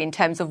century in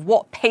terms of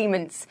what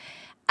payments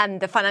and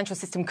the financial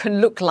system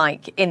can look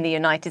like in the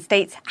United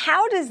States.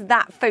 How does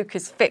that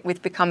focus fit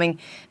with becoming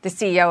the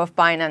CEO of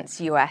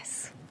Binance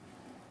US?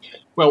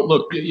 Well,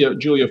 look,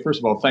 Julia, first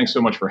of all, thanks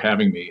so much for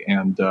having me.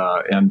 And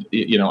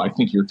I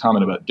think your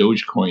comment about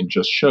Dogecoin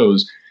just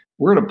shows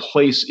we're at a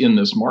place in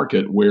this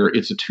market where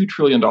it's a $2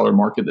 trillion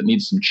market that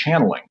needs some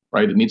channeling,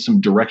 right? It needs some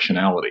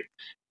directionality.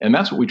 And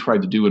that's what we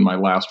tried to do in my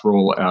last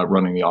role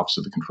running the Office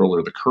of the Comptroller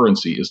of the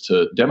Currency, is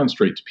to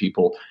demonstrate to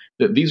people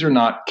that these are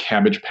not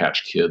Cabbage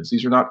Patch Kids.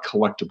 These are not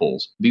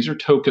collectibles. These are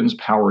tokens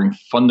powering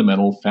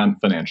fundamental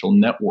financial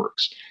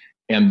networks.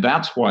 And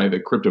that's why the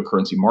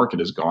cryptocurrency market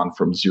has gone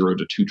from $0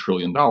 to $2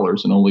 trillion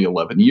in only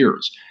 11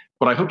 years.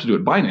 What I hope to do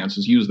at Binance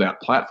is use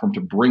that platform to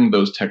bring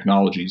those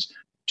technologies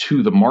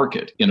to the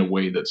market in a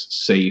way that's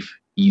safe,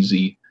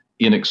 easy,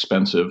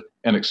 inexpensive,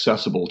 and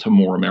accessible to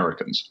more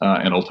Americans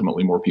and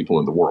ultimately more people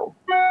in the world.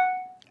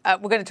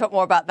 We're going to talk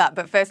more about that.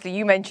 But firstly,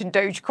 you mentioned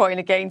Dogecoin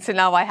again, so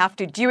now I have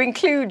to. Do you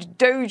include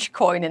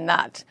Dogecoin in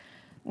that?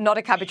 Not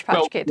a Cabbage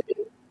Patch Kid?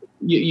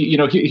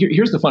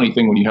 Here's the funny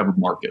thing when you have a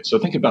market. So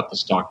think about the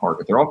stock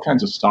market. There are all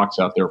kinds of stocks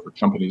out there for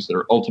companies that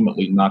are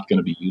ultimately not going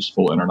to be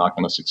useful and are not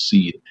going to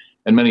succeed.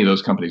 And many of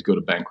those companies go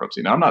to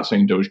bankruptcy. Now, I'm not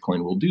saying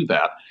Dogecoin will do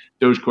that.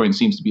 Dogecoin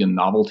seems to be a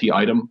novelty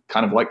item,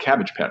 kind of like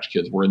Cabbage Patch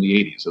Kids were in the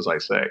 80s, as I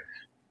say.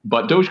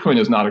 But Dogecoin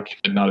is not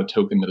a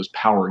token that is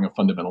powering a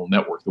fundamental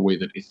network the way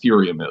that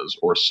Ethereum is,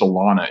 or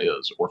Solana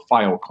is, or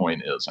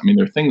Filecoin is. I mean,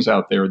 there are things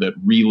out there that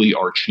really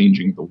are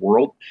changing the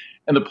world.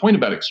 And the point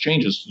about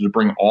exchanges is to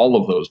bring all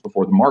of those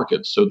before the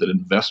market so that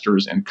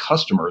investors and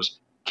customers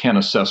can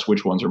assess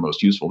which ones are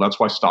most useful. That's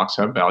why stocks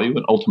have value,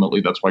 and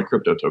ultimately that's why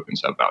crypto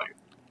tokens have value.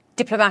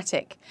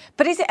 Diplomatic.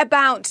 But is it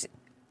about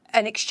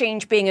an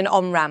exchange being an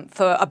on-ramp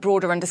for a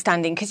broader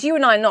understanding? Because you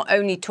and I not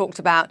only talked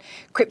about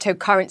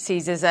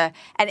cryptocurrencies as an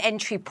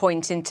entry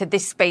point into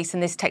this space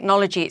and this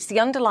technology, it's the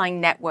underlying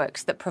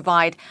networks that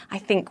provide, I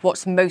think,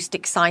 what's most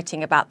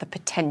exciting about the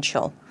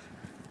potential.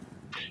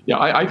 Yeah,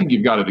 I think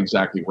you've got it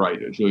exactly right,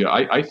 Julia.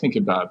 I think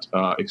about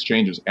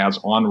exchanges as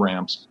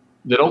on-ramps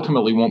that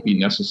ultimately won't be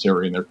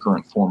necessary in their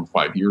current form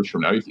 5 years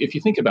from now. If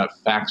you think about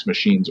fax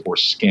machines or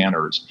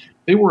scanners,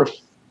 they were a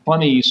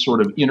funny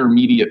sort of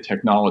intermediate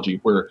technology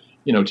where,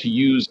 to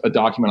use a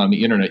document on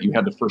the internet, you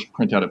had to first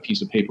print out a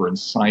piece of paper and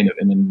sign it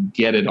and then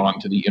get it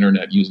onto the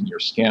internet using your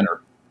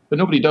scanner. But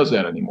nobody does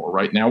that anymore,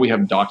 right? Now we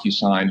have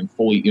DocuSign and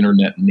fully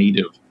internet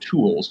native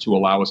tools to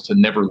allow us to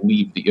never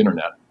leave the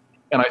internet.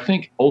 And I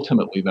think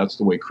ultimately that's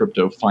the way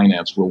crypto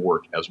finance will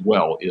work as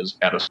well, is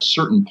at a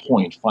certain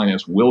point,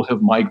 finance will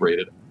have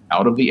migrated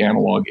out of the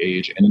analog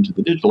age and into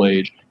the digital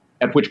age,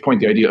 at which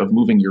point the idea of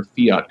moving your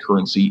fiat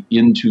currency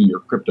into your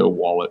crypto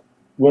wallet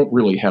won't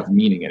really have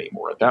meaning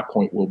anymore. At that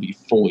point, we'll be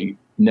fully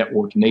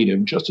network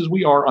native, just as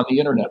we are on the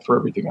internet for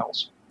everything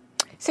else.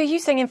 So you're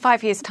saying in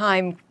 5 years'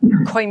 time,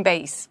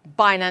 Coinbase,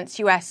 Binance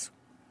US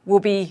will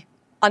be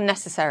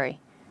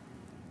unnecessary?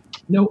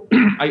 No,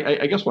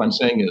 I guess what I'm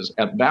saying is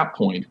at that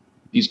point,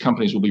 these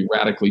companies will be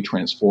radically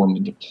transformed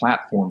into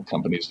platform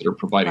companies that are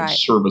providing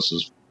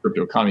services for the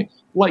crypto economy,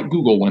 like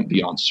Google went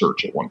beyond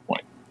search at one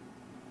point.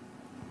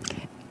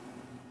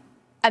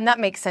 And that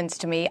makes sense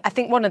to me. I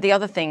think one of the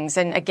other things,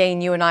 and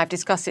again, you and I have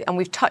discussed it, and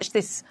we've touched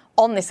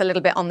on this a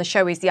little bit on the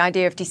show, is the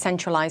idea of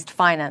decentralized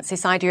finance,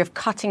 this idea of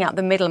cutting out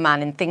the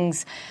middleman in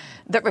things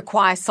that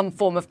require some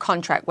form of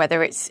contract,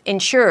 whether it's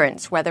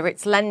insurance, whether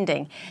it's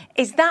lending.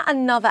 Is that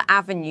another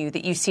avenue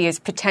that you see as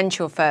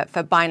potential for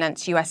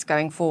Binance US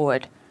going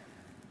forward?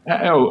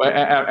 Oh,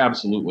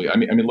 absolutely. I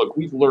mean, look,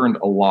 we've learned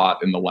a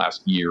lot in the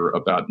last year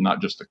about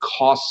not just the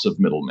costs of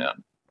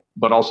middlemen,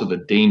 but also the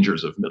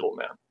dangers of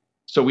middlemen.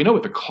 So we know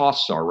what the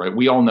costs are, right?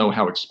 We all know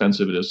how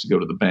expensive it is to go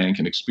to the bank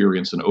and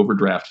experience an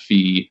overdraft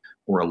fee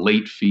or a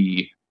late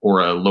fee or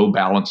a low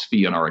balance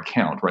fee in our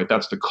account, right?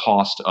 That's the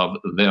cost of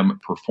them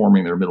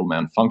performing their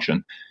middleman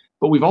function.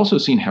 But we've also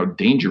seen how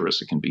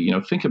dangerous it can be.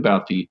 Think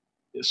about the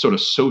sort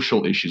of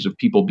social issues of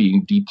people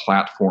being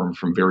deplatformed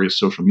from various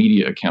social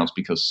media accounts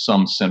because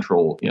some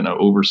central,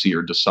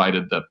 overseer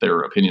decided that their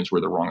opinions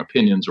were the wrong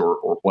opinions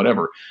or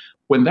whatever.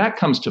 When that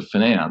comes to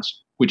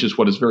finance, which is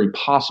what is very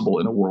possible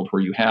in a world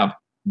where you have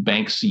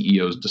bank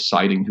CEOs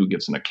deciding who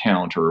gets an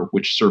account or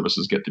which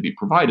services get to be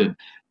provided,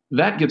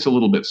 that gets a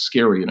little bit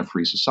scary in a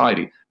free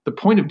society. The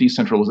point of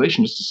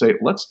decentralization is to say,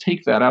 let's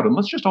take that out and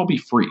let's just all be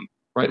free,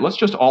 right? Let's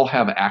just all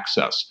have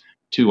access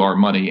to our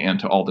money and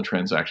to all the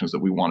transactions that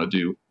we want to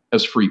do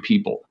as free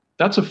people.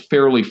 That's a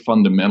fairly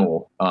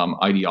fundamental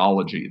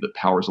ideology that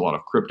powers a lot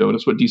of crypto, and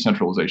it's what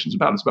decentralization is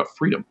about. It's about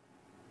freedom.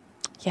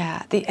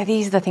 Yeah,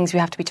 these are the things we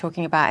have to be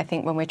talking about, I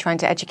think, when we're trying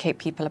to educate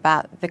people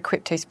about the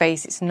crypto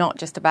space. It's not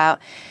just about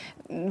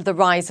the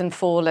rise and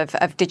fall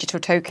of digital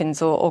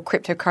tokens or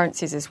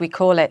cryptocurrencies, as we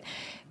call it.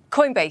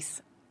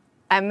 Coinbase,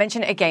 I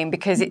mention it again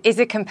because it is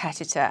a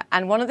competitor.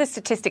 And one of the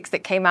statistics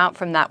that came out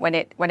from that when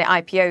it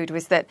IPO'd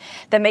was that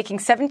they're making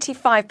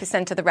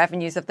 75% of the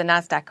revenues of the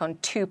NASDAQ on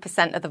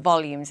 2% of the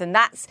volumes. And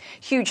that's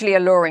hugely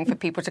alluring for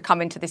people to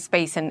come into this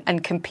space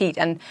and compete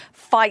and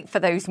fight for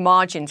those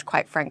margins,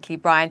 quite frankly,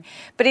 Brian.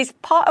 But is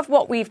part of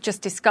what we've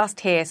just discussed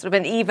here sort of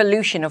an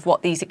evolution of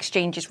what these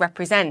exchanges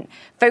represent?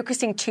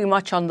 Focusing too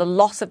much on the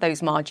loss of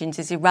those margins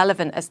is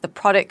irrelevant as the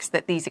products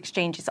that these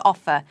exchanges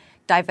offer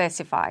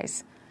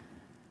diversifies.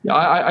 Yeah,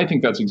 I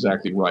think that's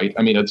exactly right.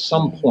 I mean, at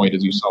some point,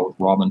 as you saw with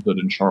Robinhood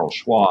and Charles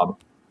Schwab,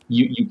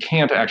 you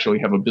can't actually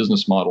have a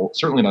business model,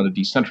 certainly not a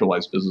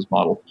decentralized business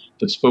model,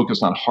 that's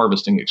focused on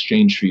harvesting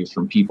exchange fees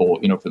from people,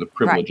 for the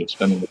privilege of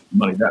spending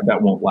money.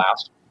 That won't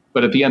last.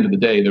 But at the end of the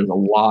day, there's a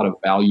lot of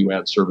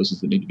value-add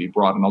services that need to be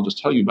brought. And I'll just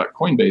tell you about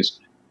Coinbase.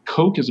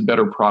 Coke is a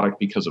better product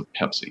because of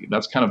Pepsi.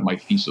 That's kind of my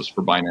thesis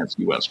for Binance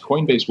US.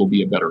 Coinbase will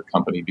be a better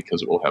company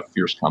because it will have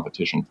fierce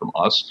competition from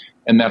us,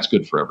 and that's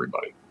good for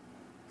everybody.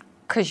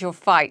 Because you'll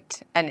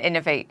fight and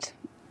innovate.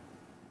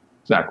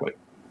 Exactly.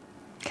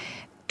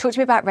 Talk to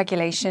me about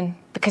regulation,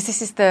 because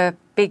this is the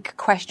big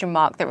question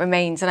mark that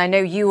remains. And I know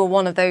you are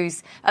one of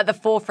those at the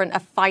forefront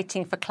of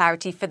fighting for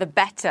clarity for the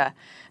better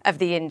of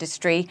the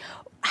industry.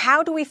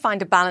 How do we find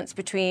a balance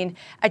between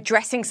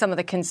addressing some of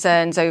the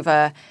concerns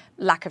over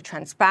lack of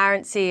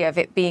transparency, of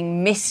it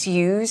being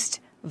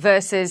misused,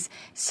 versus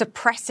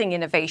suppressing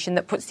innovation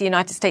that puts the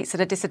United States at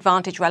a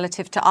disadvantage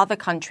relative to other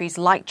countries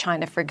like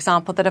China, for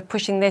example, that are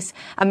pushing this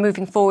and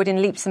moving forward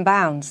in leaps and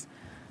bounds?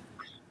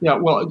 Yeah,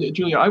 well,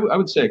 Julia, I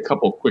would say a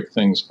couple quick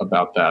things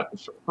about that.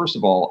 First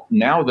of all,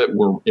 now that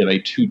we're at a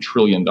 $2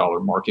 trillion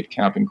market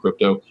cap in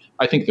crypto,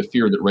 I think the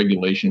fear that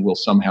regulation will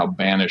somehow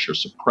banish or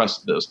suppress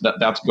this,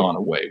 that's gone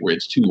away, where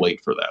it's too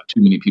late for that.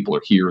 Too many people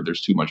are here.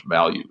 There's too much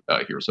value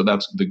here. So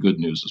that's the good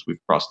news as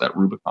we've crossed that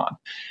Rubicon.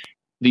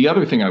 The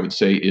other thing I would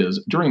say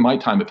is during my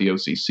time at the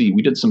OCC,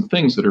 we did some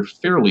things that are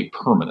fairly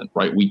permanent,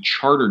 right? We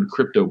chartered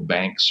crypto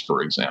banks,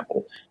 for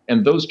example,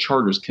 and those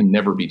charters can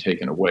never be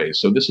taken away.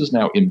 So this is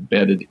now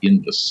embedded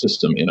in the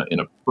system in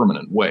a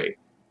permanent way.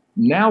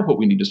 Now what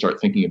we need to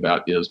start thinking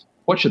about is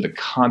what should the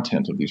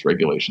content of these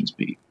regulations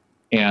be?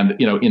 And,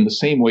 in the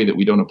same way that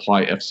we don't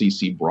apply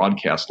FCC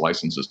broadcast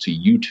licenses to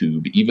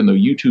YouTube, even though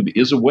YouTube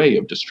is a way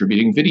of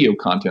distributing video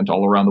content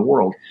all around the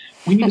world,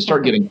 we need to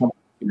start getting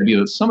the idea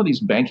that some of these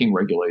banking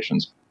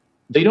regulations,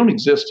 they don't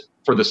exist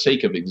for the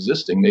sake of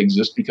existing. They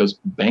exist because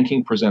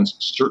banking presents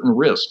certain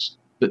risks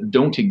that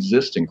don't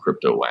exist in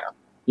crypto land.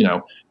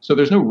 So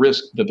there's no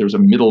risk that there's a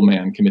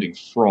middleman committing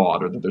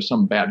fraud or that there's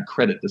some bad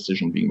credit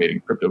decision being made in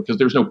crypto because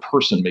there's no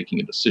person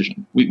making a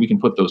decision. We can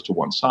put those to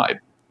one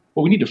side.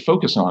 What we need to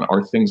focus on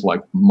are things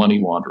like money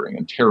laundering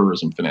and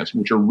terrorism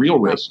financing, which are real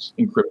risks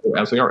in crypto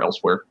as they are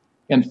elsewhere,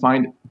 and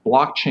find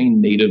blockchain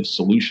native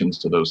solutions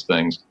to those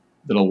things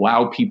that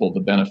allow people the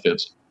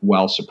benefits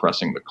while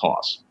suppressing the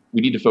costs.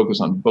 We need to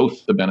focus on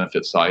both the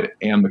benefit side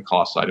and the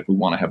cost side if we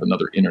want to have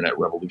another internet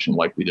revolution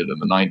like we did in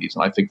the 90s.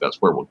 And I think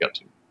that's where we'll get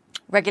to.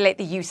 Regulate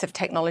the use of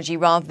technology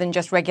rather than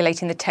just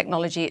regulating the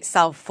technology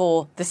itself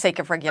for the sake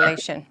of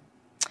regulation.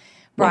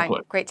 Brian,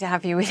 great to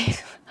have you with you.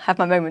 Have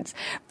my moments.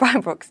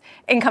 Brian Brooks,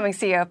 incoming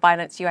CEO of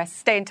Binance US.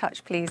 Stay in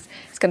touch, please.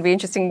 It's going to be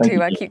interesting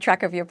to keep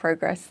track of your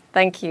progress.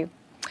 Thank you.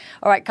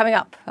 All right, coming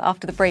up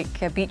after the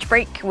break, a beach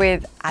break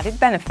with added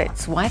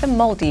benefits. Why the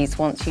Maldives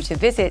wants you to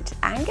visit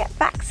and get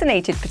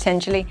vaccinated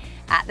potentially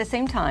at the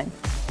same time.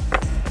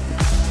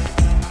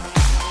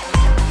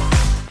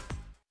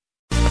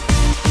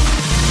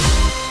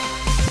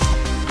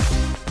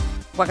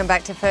 Welcome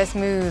back to First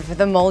Move.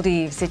 The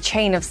Maldives, a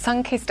chain of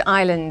sun-kissed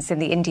islands in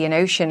the Indian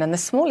Ocean and the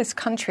smallest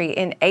country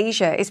in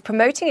Asia, is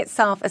promoting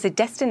itself as a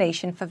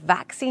destination for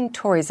vaccine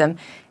tourism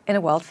in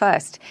a world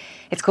first.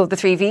 It's called the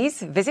 3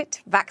 Vs: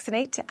 visit,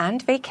 vaccinate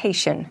and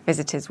vacation.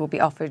 Visitors will be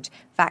offered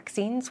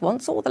vaccines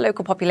once all the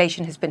local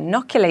population has been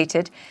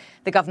inoculated.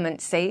 The government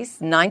says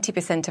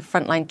 90% of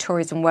frontline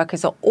tourism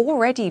workers are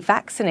already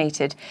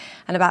vaccinated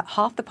and about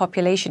half the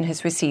population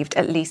has received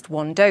at least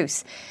one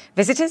dose.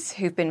 Visitors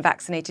who've been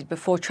vaccinated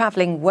before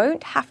travelling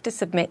won't have to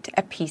submit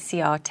a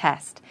PCR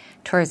test.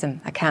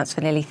 Tourism accounts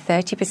for nearly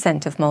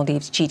 30% of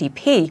Maldives'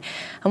 GDP.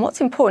 And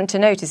what's important to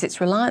note is its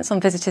reliance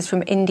on visitors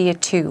from India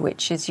too,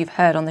 which, as you've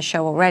heard on the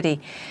show already,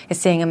 is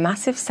seeing a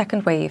massive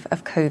second wave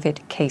of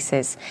COVID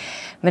cases.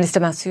 Minister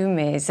Massoum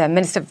is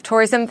Minister of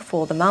Tourism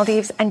for the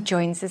Maldives and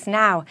joins us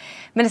now.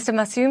 Minister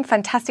Massoum,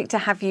 fantastic to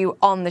have you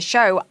on the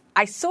show.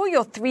 I saw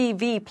your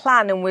 3V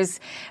plan and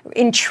was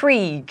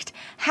intrigued.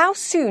 How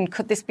soon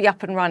could this be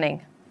up and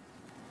running?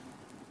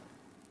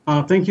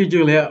 Thank you,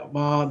 Julia.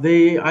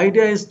 The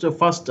idea is to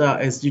first,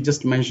 as you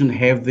just mentioned,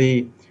 have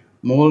the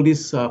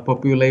Maldives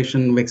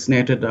population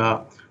vaccinated,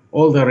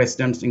 all the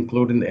residents,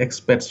 including the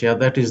expats here.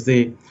 That is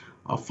the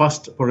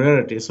first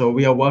priority. So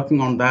we are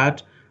working on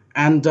that.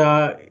 And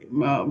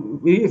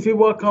if we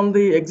work on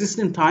the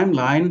existing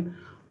timeline,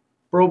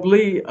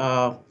 probably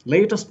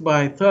latest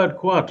by third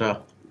quarter,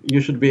 you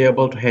should be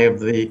able to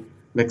have the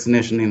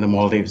vaccination in the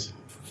Maldives.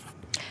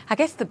 I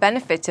guess the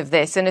benefit of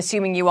this, and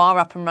assuming you are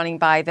up and running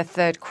by the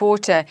third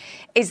quarter,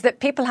 is that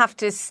people have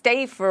to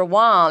stay for a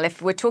while. If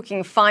we're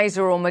talking Pfizer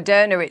or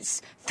Moderna,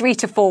 it's 3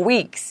 to 4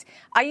 weeks.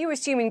 Are you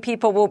assuming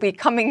people will be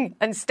coming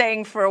and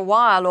staying for a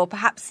while, or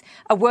perhaps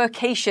a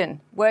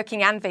workation,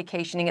 working and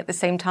vacationing at the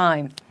same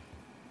time?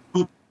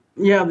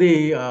 Yeah,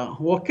 the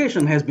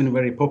workation has been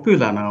very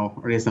popular now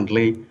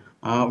recently.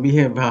 We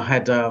have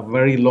had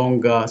very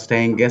long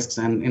staying guests,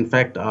 and in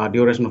fact, our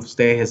duration of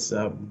stay has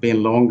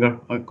been longer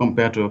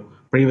compared to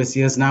previous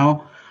years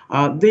now.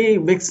 The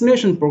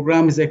vaccination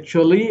program is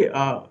actually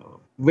a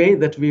way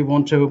that we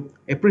want to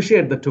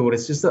appreciate the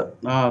tourists. It's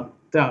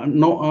a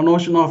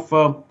notion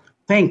of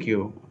thank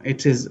you.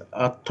 It is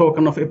a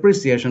token of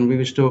appreciation we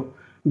wish to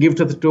give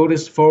to the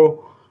tourists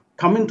for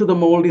coming to the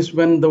Maldives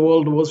when the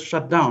world was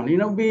shut down.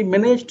 We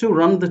managed to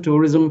run the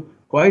tourism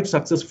quite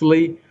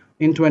successfully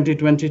in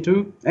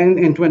 2022 and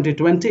in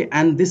 2020,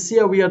 and this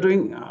year we are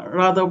doing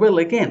rather well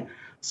again.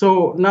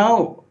 So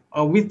now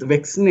with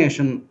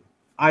vaccination,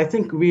 I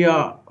think we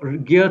are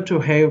geared to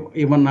have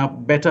even a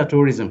better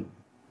tourism.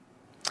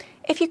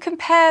 If you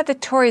compare the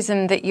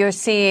tourism that you're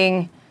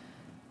seeing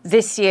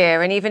this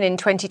year and even in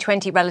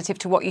 2020 relative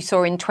to what you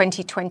saw in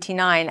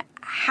 2029,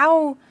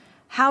 how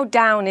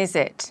down is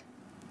it?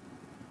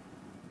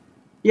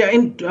 Yeah,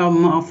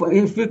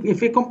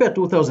 if we compare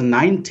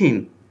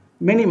 2019,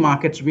 many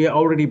markets we are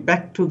already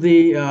back to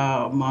the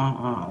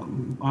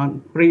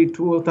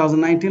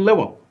pre-2019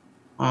 level.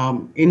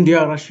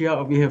 India,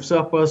 Russia, we have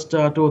surpassed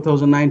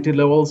 2019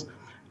 levels.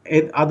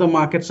 Other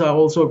markets are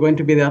also going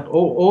to be that.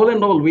 All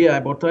in all, we are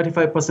about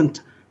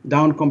 35%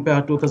 down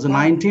compared to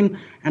 2019.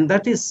 And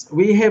that is,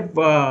 we have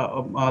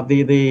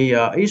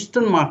the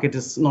Eastern market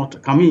is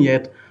not coming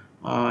yet.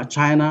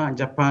 China,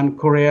 Japan,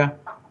 Korea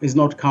is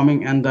not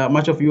coming, and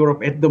much of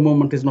Europe at the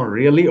moment is not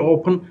really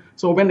open.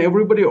 So when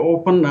everybody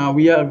open,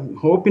 we are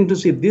hoping to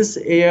see this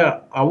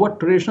year, our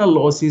traditional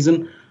low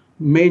season,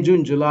 May,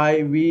 June,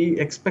 July, we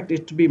expect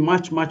it to be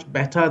much, much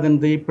better than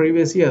the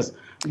previous years.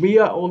 We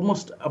are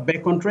almost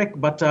back on track,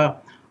 but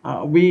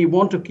we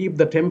want to keep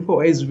the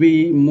tempo as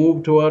we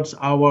move towards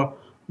our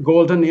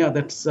golden year,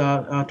 that's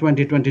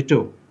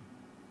 2022.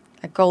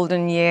 A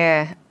golden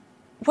year.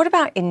 What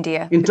about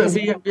India? We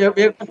are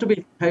going to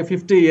be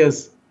 50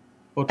 years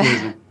for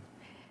tourism.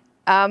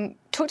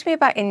 Talk to me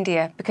about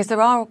India, because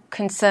there are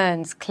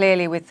concerns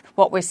clearly with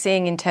what we're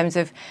seeing in terms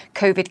of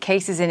COVID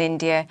cases in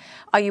India.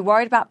 Are you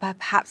worried about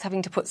perhaps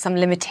having to put some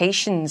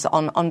limitations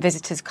on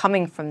visitors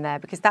coming from there?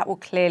 Because that will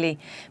clearly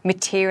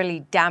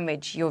materially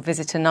damage your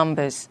visitor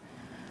numbers.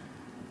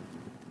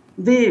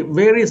 The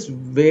various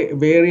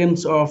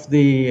variants of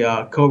the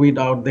COVID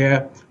out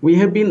there, we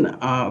have been,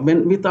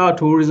 with our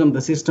tourism,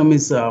 the system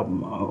is,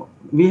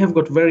 we have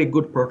got very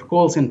good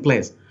protocols in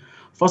place.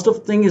 First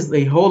of thing is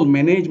the whole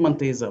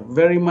management is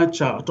very much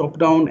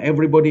top-down,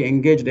 everybody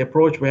engaged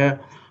approach where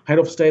Head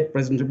of State,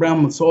 President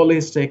Ibrahim Solih,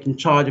 is taking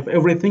charge of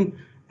everything.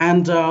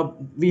 And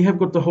we have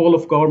got the whole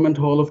of government,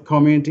 whole of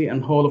community,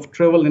 and whole of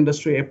travel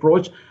industry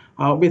approach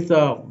with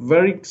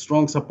very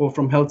strong support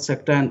from health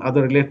sector and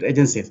other related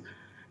agencies.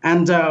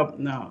 And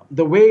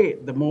the way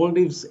the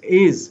Maldives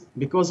is,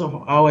 because of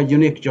our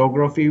unique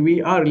geography,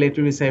 we are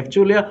relatively safe.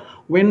 Julia,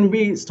 when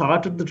we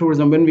started the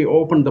tourism, when we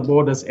opened the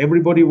borders,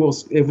 everybody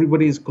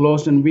is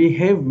closed, and we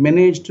have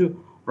managed to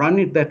run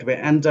it that way.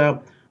 And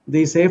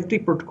the safety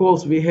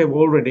protocols we have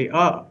already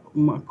are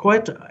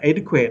quite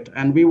adequate,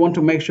 and we want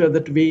to make sure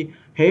that we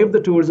have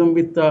the tourism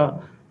with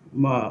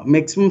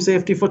maximum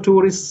safety for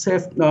tourists,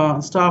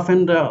 staff,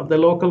 and the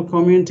local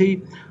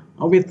community,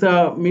 with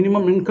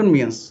minimum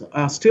inconvenience.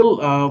 Still,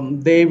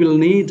 they will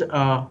need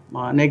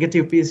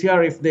negative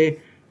PCR if they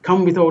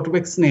come without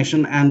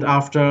vaccination, and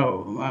after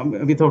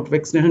without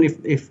vaccination,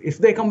 if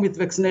they come with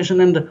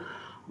vaccination and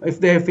if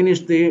they have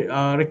finished the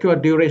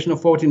required duration of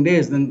 14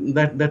 days, then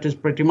that is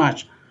pretty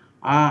much.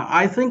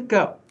 I think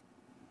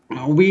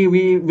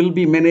we will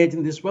be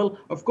managing this well.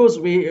 Of course,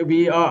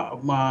 we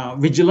are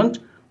vigilant.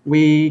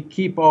 We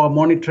keep our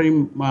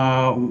monitoring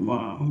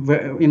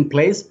in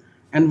place,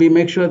 and we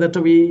make sure that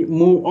we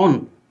move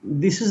on.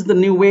 This is the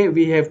new way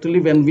we have to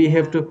live, and we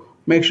have to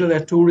make sure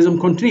that tourism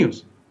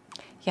continues.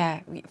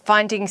 Yeah,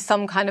 finding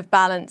some kind of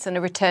balance and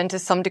a return to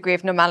some degree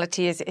of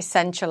normality is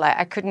essential.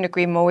 I couldn't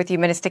agree more with you,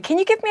 Minister. Can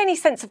you give me any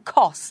sense of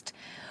cost?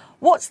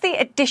 What's the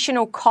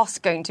additional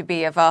cost going to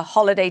be of a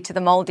holiday to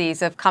the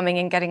Maldives, of coming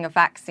and getting a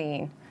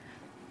vaccine?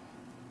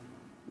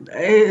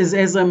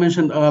 As I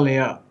mentioned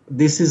earlier,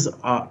 this is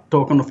a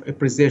token of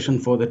appreciation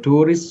for the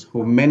tourists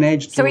who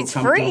managed to come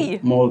to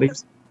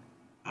Maldives.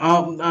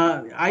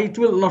 It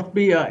will not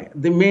be,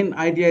 the main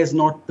idea is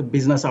not the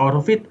business out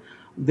of it.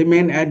 The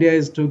main idea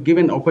is to give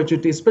an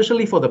opportunity,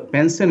 especially for the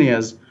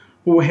pensioners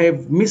who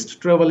have missed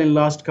travel in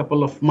last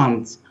couple of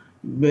months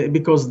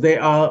because they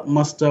are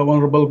most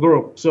vulnerable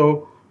group.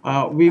 So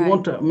we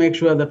want to make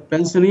sure that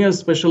pensioners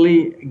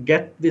especially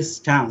get this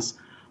chance.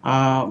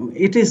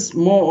 It is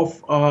more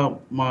of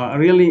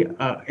really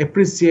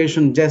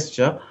appreciation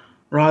gesture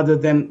rather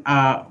than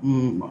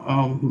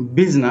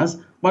business.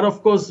 But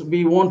of course,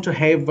 we want to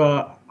have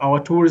our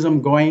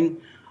tourism going.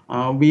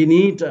 We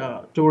need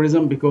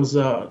tourism because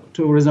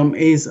tourism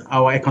is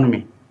our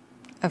economy.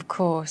 Of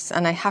course.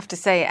 And I have to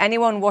say,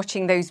 anyone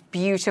watching those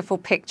beautiful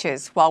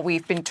pictures while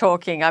we've been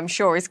talking, I'm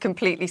sure is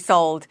completely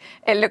sold.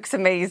 It looks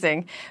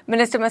amazing.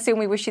 Minister Masoom,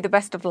 we wish you the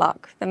best of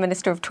luck, the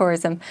Minister of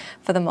Tourism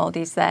for the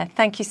Maldives there.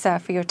 Thank you, sir,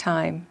 for your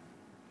time.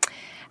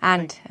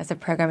 And as a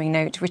programming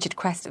note, Richard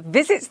Quest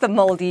visits the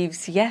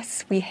Maldives.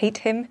 Yes, we hate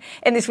him.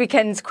 In this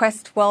weekend's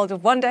Quest World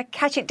of Wonder,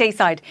 catch it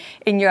dayside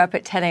in Europe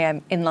at 10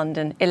 a.m. in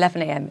London,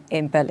 11 a.m.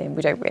 in Berlin.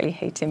 We don't really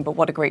hate him, but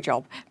what a great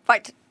job.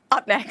 Right,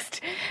 up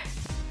next.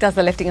 Does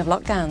the lifting of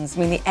lockdowns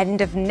mean the end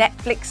of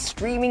Netflix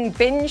streaming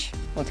binge?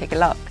 We'll take a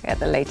look at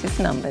the latest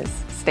numbers.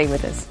 Stay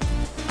with us.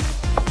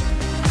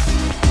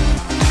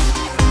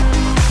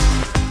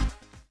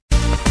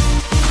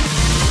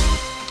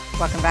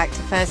 Welcome back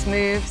to First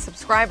Move.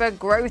 Subscriber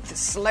growth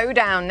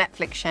slowdown.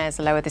 Netflix shares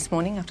are lower this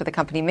morning after the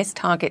company missed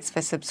targets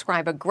for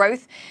subscriber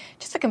growth.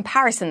 Just a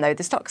comparison, though,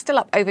 the stock's still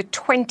up over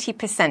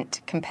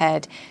 20%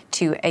 compared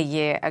to a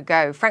year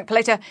ago. Frank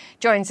Paletta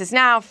joins us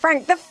now.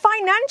 Frank, the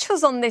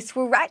financials on this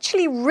were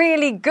actually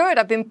really good.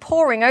 I've been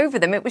poring over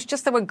them. It was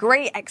just there were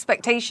great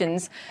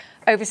expectations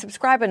over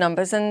subscriber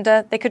numbers, and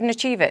they couldn't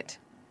achieve it.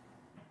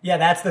 Yeah,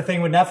 that's the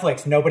thing with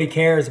Netflix. Nobody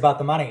cares about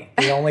the money.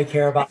 They only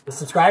care about the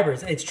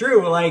subscribers. It's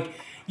true.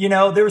 You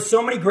know, there were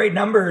so many great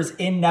numbers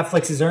in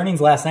Netflix's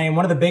earnings last night. And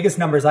one of the biggest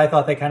numbers I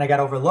thought they kind of got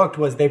overlooked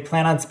was they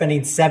plan on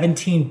spending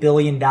 $17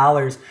 billion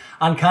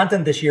on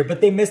content this year,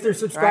 but they missed their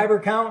subscriber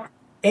count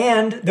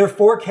And their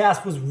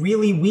forecast was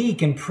really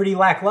weak and pretty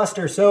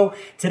lackluster. So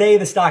today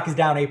the stock is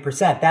down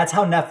 8%. That's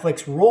how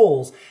Netflix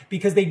rolls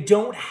because they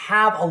don't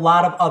have a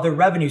lot of other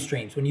revenue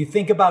streams. When you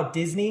think about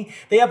Disney,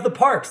 they have the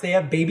parks, they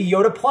have Baby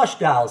Yoda plush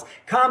dolls.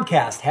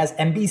 Comcast has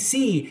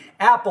NBC,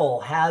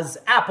 Apple has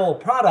Apple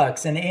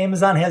products, and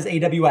Amazon has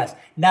AWS.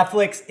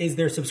 Netflix is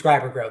their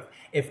subscriber growth.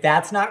 If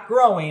that's not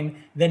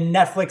growing, then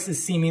Netflix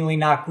is seemingly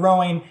not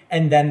growing,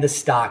 and then the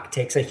stock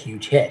takes a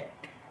huge hit.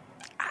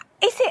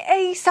 Is it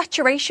a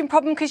saturation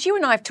problem? Because you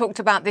and I have talked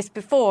about this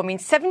before. I mean,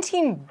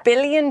 $17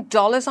 billion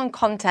on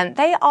content.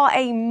 They are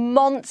a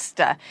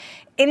monster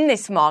in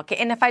this market.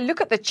 And if I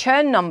look at the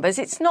churn numbers,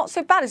 it's not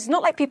so bad. It's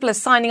not like people are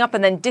signing up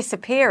and then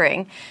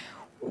disappearing.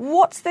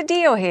 What's the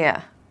deal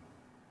here?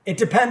 It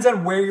depends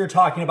on where you're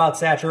talking about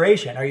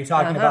saturation. Are you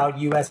talking about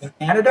US and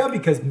Canada?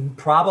 Because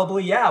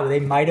probably, they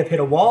might have hit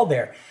a wall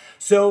there.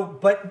 So,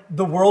 but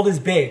the world is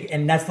big,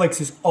 and Netflix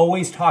is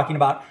always talking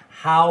about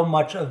how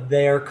much of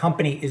their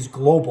company is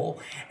global.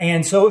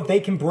 And so if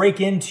they can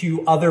break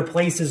into other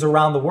places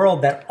around the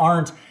world that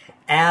aren't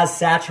as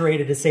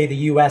saturated as, say, the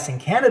US and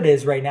Canada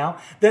is right now,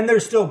 then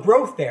there's still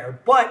growth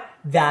there. But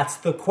that's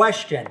the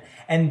question.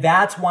 And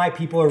that's why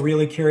people are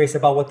really curious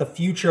about what the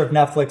future of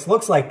Netflix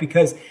looks like,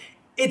 because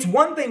it's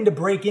one thing to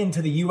break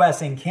into the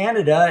US and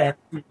Canada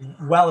and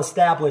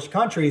well-established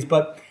countries,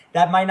 but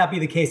that might not be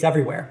the case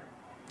everywhere.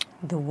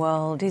 The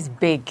world is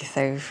big,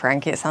 though,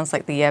 Frank. It sounds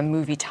like the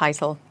movie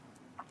title.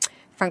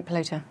 Frank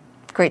Pelota,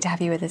 great to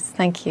have you with us.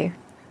 Thank you.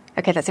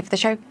 Okay, that's it for the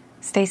show.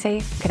 Stay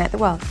safe. Connect the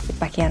World with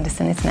Becky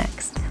Anderson is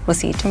next. We'll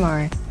see you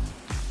tomorrow.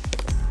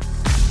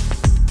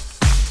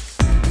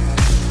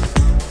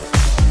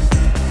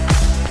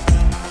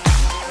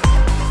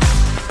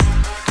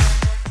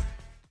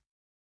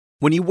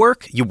 When you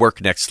work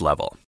next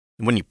level.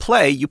 And when you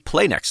play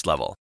next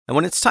level. And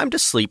when it's time to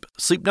sleep,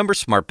 Sleep Number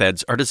smart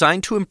beds are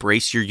designed to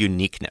embrace your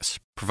uniqueness,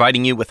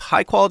 providing you with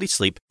high-quality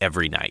sleep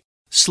every night.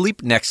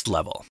 Sleep next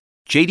level.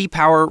 J.D.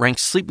 Power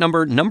ranks Sleep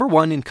Number number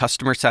 1 in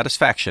customer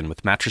satisfaction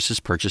with mattresses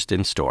purchased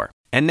in-store.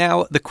 And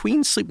now, the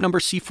Queen Sleep Number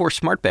C4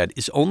 smart bed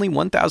is only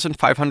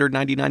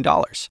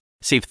 $1,599.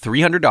 Save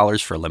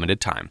 $300 for a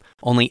limited time,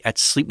 only at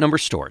Sleep Number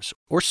stores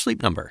or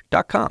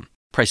sleepnumber.com.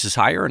 Prices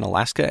higher in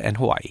Alaska and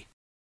Hawaii.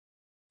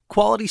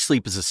 Quality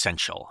sleep is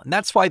essential, and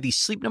that's why the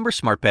Sleep Number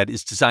smart bed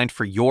is designed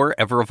for your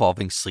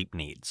ever-evolving sleep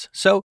needs.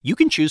 So you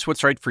can choose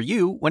what's right for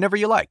you whenever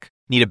you like.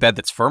 Need a bed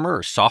that's firmer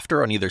or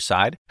softer on either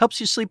side? Helps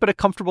you sleep at a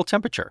comfortable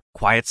temperature.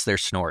 Quiets their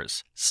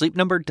snores. Sleep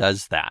Number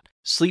does that.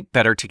 Sleep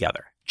better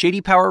together.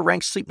 J.D. Power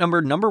ranks Sleep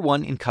Number number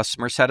 1 in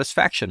customer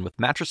satisfaction with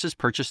mattresses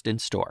purchased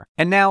in-store.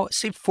 And now,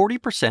 save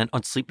 40%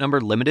 on Sleep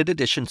Number limited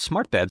edition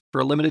smart beds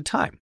for a limited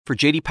time. For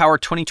J.D. Power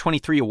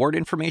 2023 award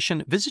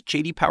information, visit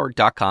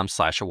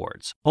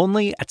jdpower.com/awards.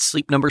 Only at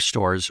Sleep Number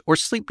stores or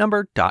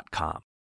sleepnumber.com.